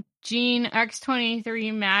are Jean,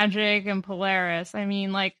 X-23, Magic, and Polaris. I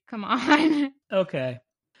mean, like, come on. Okay.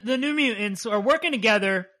 The New Mutants are working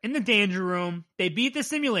together in the Danger Room. They beat the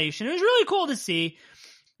simulation. It was really cool to see.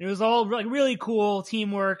 It was all like really cool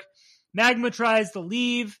teamwork. Magma tries to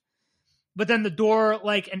leave, but then the door,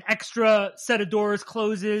 like an extra set of doors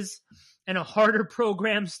closes and a harder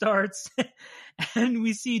program starts. And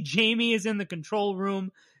we see Jamie is in the control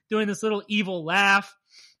room doing this little evil laugh.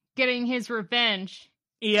 Getting his revenge.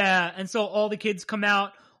 Yeah, and so all the kids come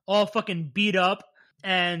out all fucking beat up,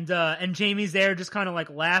 and Jamie's there just kind of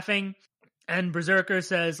like laughing, and Berserker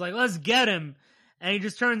says like, let's get him, and he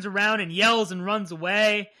just turns around and yells and runs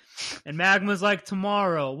away, and Magma's like,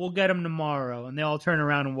 tomorrow, we'll get him tomorrow, and they all turn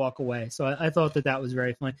around and walk away. So I thought that was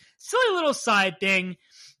very funny. Silly little side thing,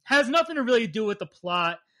 has nothing to really do with the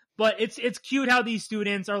plot, but it's cute how these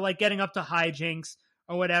students are like getting up to hijinks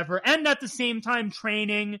or whatever, and at the same time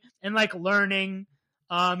training and like learning.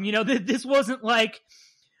 This wasn't like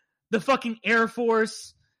the fucking Air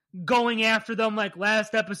Force going after them like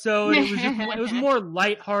last episode. It was more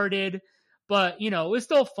lighthearted, but it was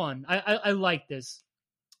still fun. I like this.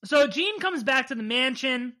 So Jean comes back to the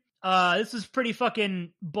mansion. This is pretty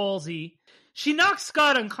fucking ballsy. She knocks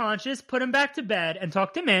Scott unconscious, put him back to bed, and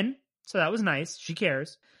tucked him in. So that was nice. She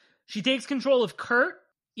cares. She takes control of Kurt.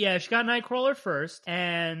 Yeah, she got Nightcrawler first.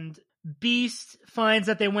 And Beast finds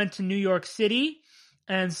that they went to New York City.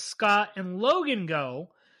 And Scott and Logan go.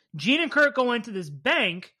 Jean and Kurt go into this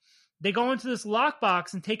bank. They go into this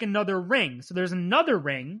lockbox and take another ring. So there's another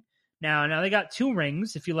ring. Now they got 2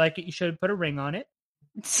 rings. If you like it, you should put a ring on it.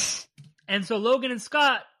 And so Logan and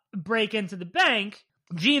Scott break into the bank.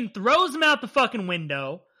 Jean throws them out the fucking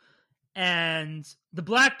window. And the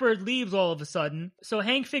Blackbird leaves all of a sudden. So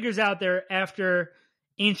Hank figures out they're after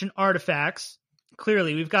ancient artifacts.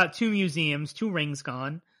 Clearly, we've got 2 museums, 2 rings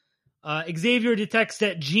gone. Xavier detects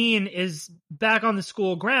that Jean is back on the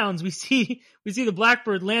school grounds. We see the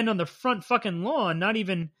Blackbird land on the front fucking lawn, not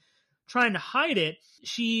even trying to hide it.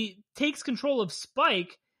 She takes control of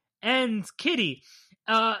Spike and Kitty.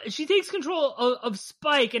 She takes control of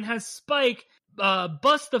Spike and has Spike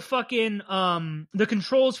bust the fucking the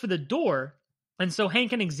controls for the door. And so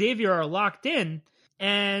Hank and Xavier are locked in.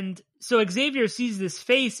 And so Xavier sees this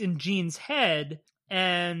face in Jean's head,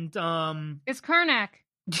 and it's Karnak.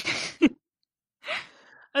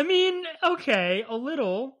 I mean, okay, a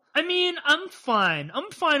little. I mean, I'm fine. I'm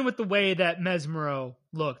fine with the way that Mesmero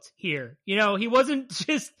looked here. He wasn't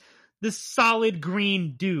just this solid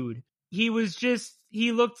green dude. He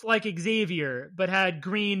looked like Xavier, but had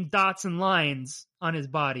green dots and lines on his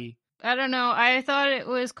body. I don't know. I thought it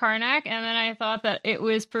was Karnak, and then I thought that it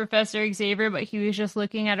was Professor Xavier, but he was just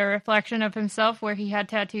looking at a reflection of himself where he had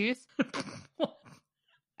tattoos.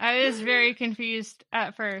 I was very confused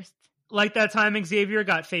at first. Like that time Xavier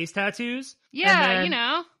got face tattoos?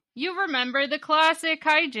 Yeah, you remember the classic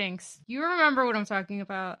hijinks. You remember what I'm talking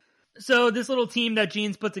about. So this little team that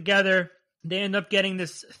Jean's put together, they end up getting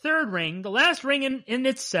this third ring, the last ring in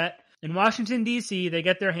its set in Washington, D.C. They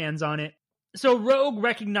get their hands on it. So Rogue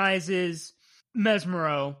recognizes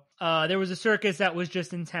Mesmero. There was a circus that was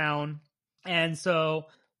just in town. And so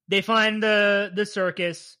they find the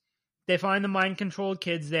circus. They find the mind-controlled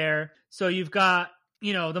kids there. So you've got,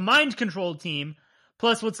 the mind-controlled team,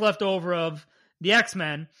 plus what's left over of the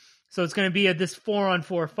X-Men. So it's going to be this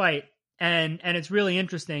 4-on-4 fight. And it's really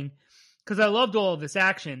interesting because I loved all of this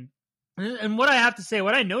action. And what I have to say,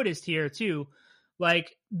 what I noticed here too,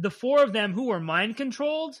 like the four of them who were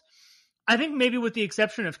mind-controlled, I think maybe with the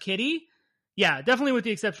exception of Kitty, yeah, definitely with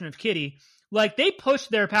the exception of Kitty, like they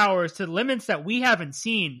pushed their powers to limits that we haven't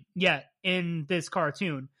seen yet in this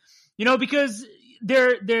cartoon. Because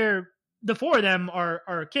the four of them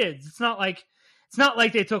are kids. It's not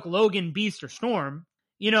like they took Logan, Beast, or Storm.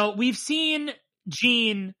 We've seen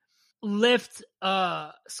Jean lift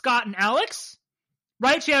Scott and Alex,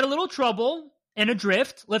 right? She had a little trouble and a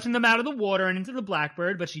drift, lifting them out of the water and into the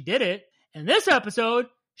Blackbird, but she did it. In this episode,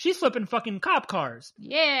 she's flipping fucking cop cars.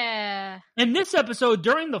 Yeah. In this episode,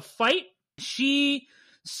 during the fight, she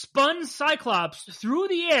spun Cyclops through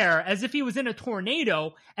the air as if he was in a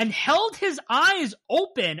tornado and held his eyes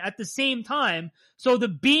open at the same time so the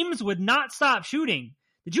beams would not stop shooting.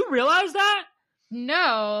 Did you realize that?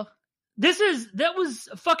 No. That was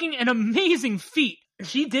fucking an amazing feat.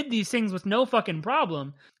 She did these things with no fucking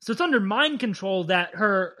problem. So it's under mind control that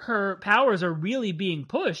her powers are really being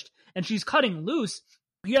pushed and she's cutting loose.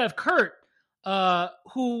 You have Kurt,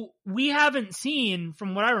 who we haven't seen,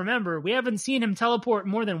 from what I remember, we haven't seen him teleport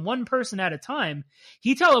more than one person at a time.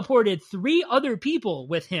 He teleported 3 other people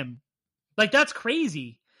with him. Like, that's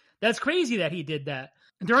crazy. That's crazy that he did that.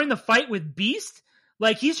 During the fight with Beast,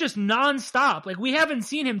 like, he's just nonstop. Like, we haven't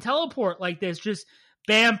seen him teleport like this, just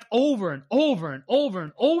bamf over and over and over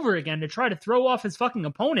and over again to try to throw off his fucking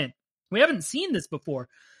opponent. We haven't seen this before.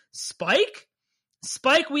 Spike,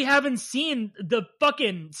 we haven't seen the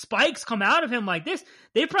fucking spikes come out of him like this.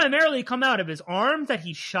 They primarily come out of his arms that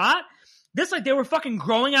he shot. This, like, they were fucking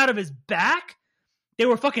growing out of his back. They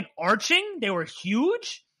were fucking arching. They were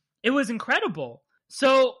huge. It was incredible.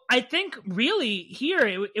 So I think really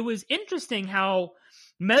here, it was interesting how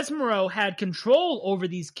Mesmero had control over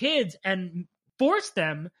these kids and forced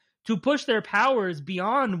them to push their powers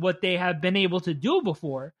beyond what they have been able to do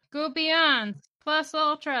before. Go beyond. Plus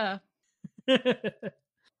ultra.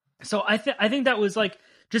 So I think that was like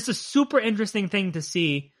just a super interesting thing to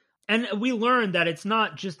see. And we learned that it's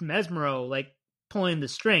not just Mesmero like pulling the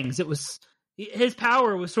strings. It was his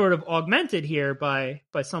power was sort of augmented here by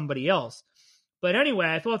somebody else. But anyway,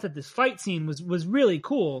 I thought that this fight scene was really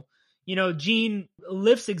cool. Jean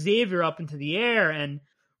lifts Xavier up into the air and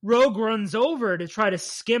Rogue runs over to try to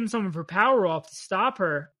skim some of her power off to stop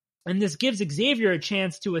her. And this gives Xavier a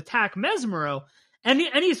chance to attack Mesmero. And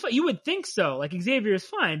he's, you would think so. Like, Xavier is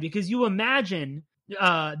fine because you imagine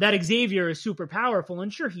that Xavier is super powerful,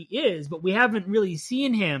 and sure he is, but we haven't really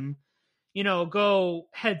seen him, go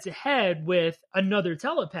head to head with another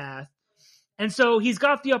telepath. And so he's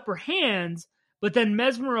got the upper hand, but then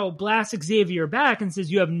Mesmero blasts Xavier back and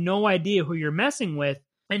says, "You have no idea who you're messing with."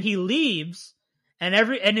 And he leaves,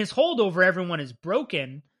 and his hold over everyone is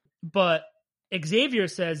broken, but Xavier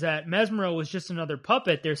says that Mesmero was just another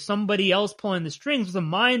puppet. There's somebody else pulling the strings with a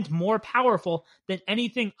mind more powerful than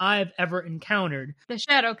anything I've ever encountered. The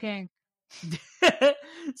Shadow King.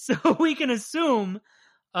 So we can assume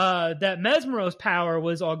that Mesmero's power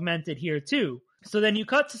was augmented here too. So then you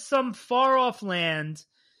cut to some far off land,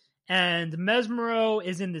 and Mesmero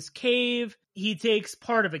is in this cave. He takes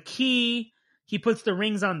part of a key. He puts the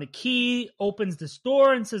rings on the key, opens this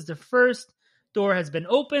door, and says the first door has been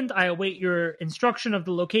opened. I await your instruction of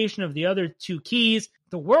the location of the other 2 keys.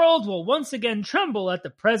 The world will once again tremble at the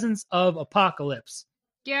presence of Apocalypse.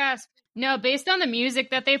 Yes. No, based on the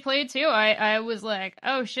music that they played too, I was like,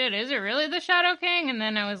 oh shit, is it really the Shadow King? And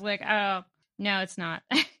then I was like, oh, no, it's not.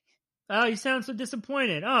 Oh, you sound so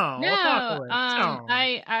disappointed. Oh, no, Apocalypse. Oh.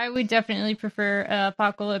 I would definitely prefer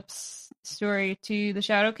Apocalypse story to the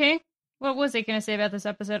Shadow King. What was I going to say about this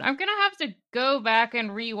episode? I'm going to have to go back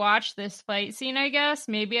and rewatch this fight scene, I guess.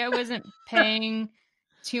 Maybe I wasn't paying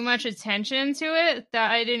too much attention to it,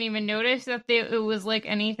 that I didn't even notice that it was like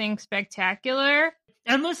anything spectacular.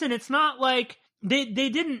 And listen, it's not like they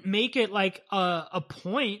didn't make it like a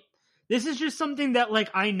point. This is just something that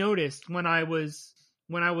like I noticed when I was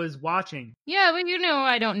watching. Yeah, but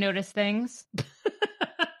I don't notice things.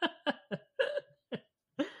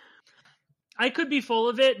 I could be full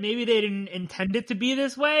of it. Maybe they didn't intend it to be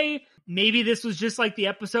this way. Maybe this was just like the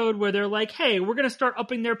episode where they're like, hey, we're going to start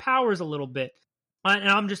upping their powers a little bit. And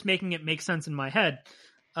I'm just making it make sense in my head.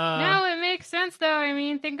 No, it makes sense though. I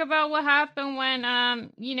mean, think about what happened when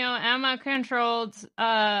Emma controlled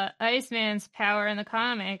Iceman's power in the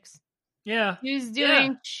comics. Yeah. He was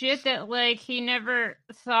doing shit that like he never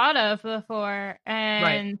thought of before,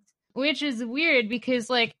 and which is weird because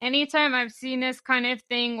like anytime I've seen this kind of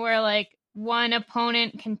thing where like one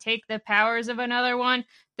opponent can take the powers of another one,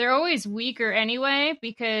 they're always weaker anyway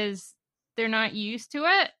because they're not used to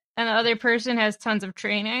it, and the other person has tons of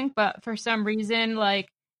training. But for some reason, like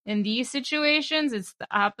in these situations, it's the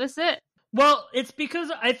opposite. Well, it's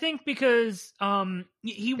because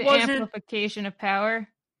he wasn't amplification of power.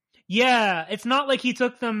 Yeah, it's not like he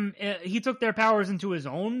took their powers into his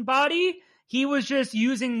own body. He was just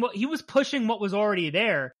he was pushing what was already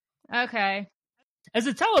there. Okay. As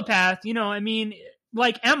a telepath,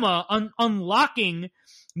 like Emma unlocking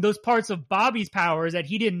those parts of Bobby's powers that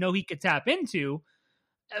he didn't know he could tap into.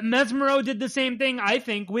 Mesmero did the same thing, I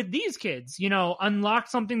think, with these kids, unlock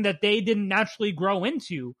something that they didn't naturally grow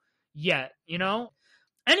into yet,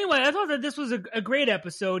 Anyway, I thought that this was a great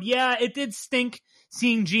episode. Yeah, it did stink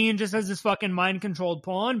seeing Jean just as this fucking mind-controlled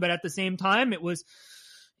pawn, but at the same time, it was,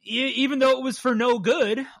 even though it was for no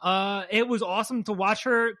good, it was awesome to watch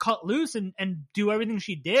her cut loose and do everything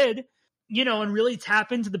she did, and really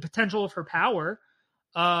tap into the potential of her power.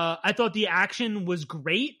 I thought the action was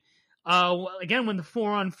great. Again, when the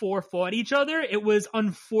 4-on-4 fought each other, it was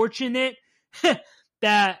unfortunate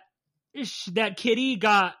that Kitty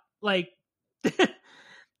got, like,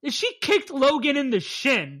 she kicked Logan in the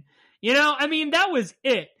shin. That was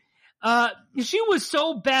it. She was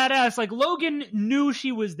so badass. Like, Logan knew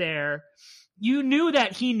she was there. You knew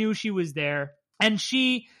that he knew she was there. And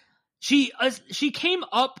she came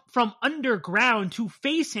up from underground to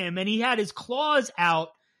face him, and he had his claws out.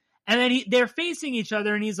 And then they're facing each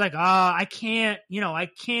other, and he's like, I can't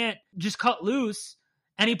just cut loose.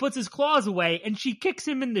 And he puts his claws away, and she kicks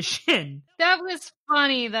him in the shin. That was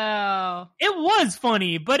funny, though. It was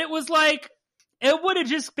funny, but it was like, it would have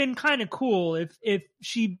just been kind of cool if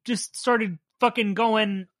she just started fucking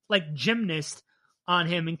going like gymnast on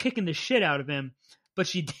him and kicking the shit out of him. But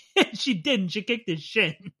she didn't. She kicked his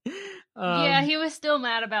shin. Yeah, he was still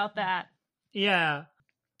mad about that. Yeah.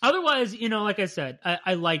 Otherwise, like I said,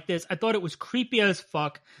 I like this. I thought it was creepy as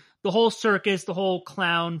fuck. The whole circus, the whole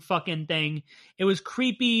clown fucking thing. It was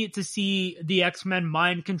creepy to see the X-Men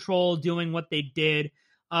mind control doing what they did.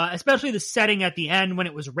 Especially the setting at the end when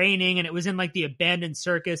it was raining and it was in like the abandoned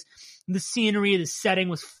circus. The scenery, the setting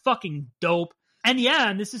was fucking dope. And yeah,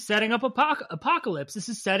 and this is setting up Apocalypse. This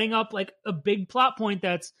is setting up like a big plot point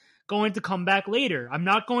that's going to come back later. I'm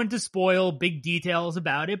not going to spoil big details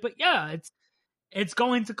about it, but yeah, it's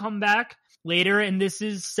going to come back later, and this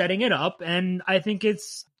is setting it up, and I think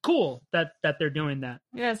it's cool that they're doing that.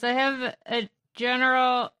 Yes, I have a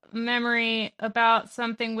general memory about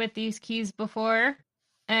something with these keys before,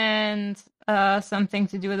 and something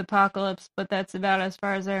to do with Apocalypse, but that's about as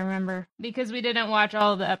far as I remember, because we didn't watch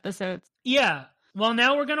all the episodes. Yeah, well,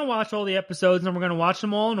 now we're going to watch all the episodes, and we're going to watch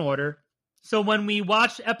them all in order. So when we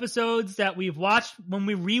watch episodes that we've watched, when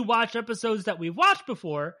we rewatch episodes that we've watched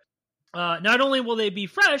before, not only will they be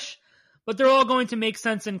fresh, but they're all going to make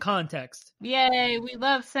sense in context. Yay, we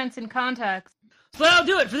love sense in context. So that'll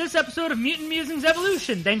do it for this episode of Mutant Musings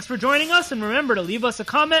Evolution. Thanks for joining us, and remember to leave us a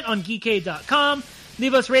comment on Geekade.com,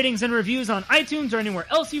 leave us ratings and reviews on iTunes or anywhere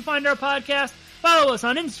else you find our podcast, follow us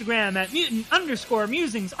on Instagram at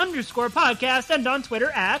mutant_musings_podcast, and on Twitter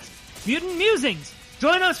at Mutant Musings.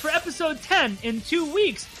 Join us for episode 10 in 2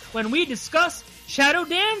 weeks when we discuss Shadow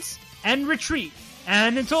Dance and Retreat.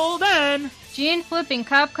 And until then, Jean flipping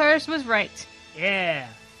cop cars was right. Yeah.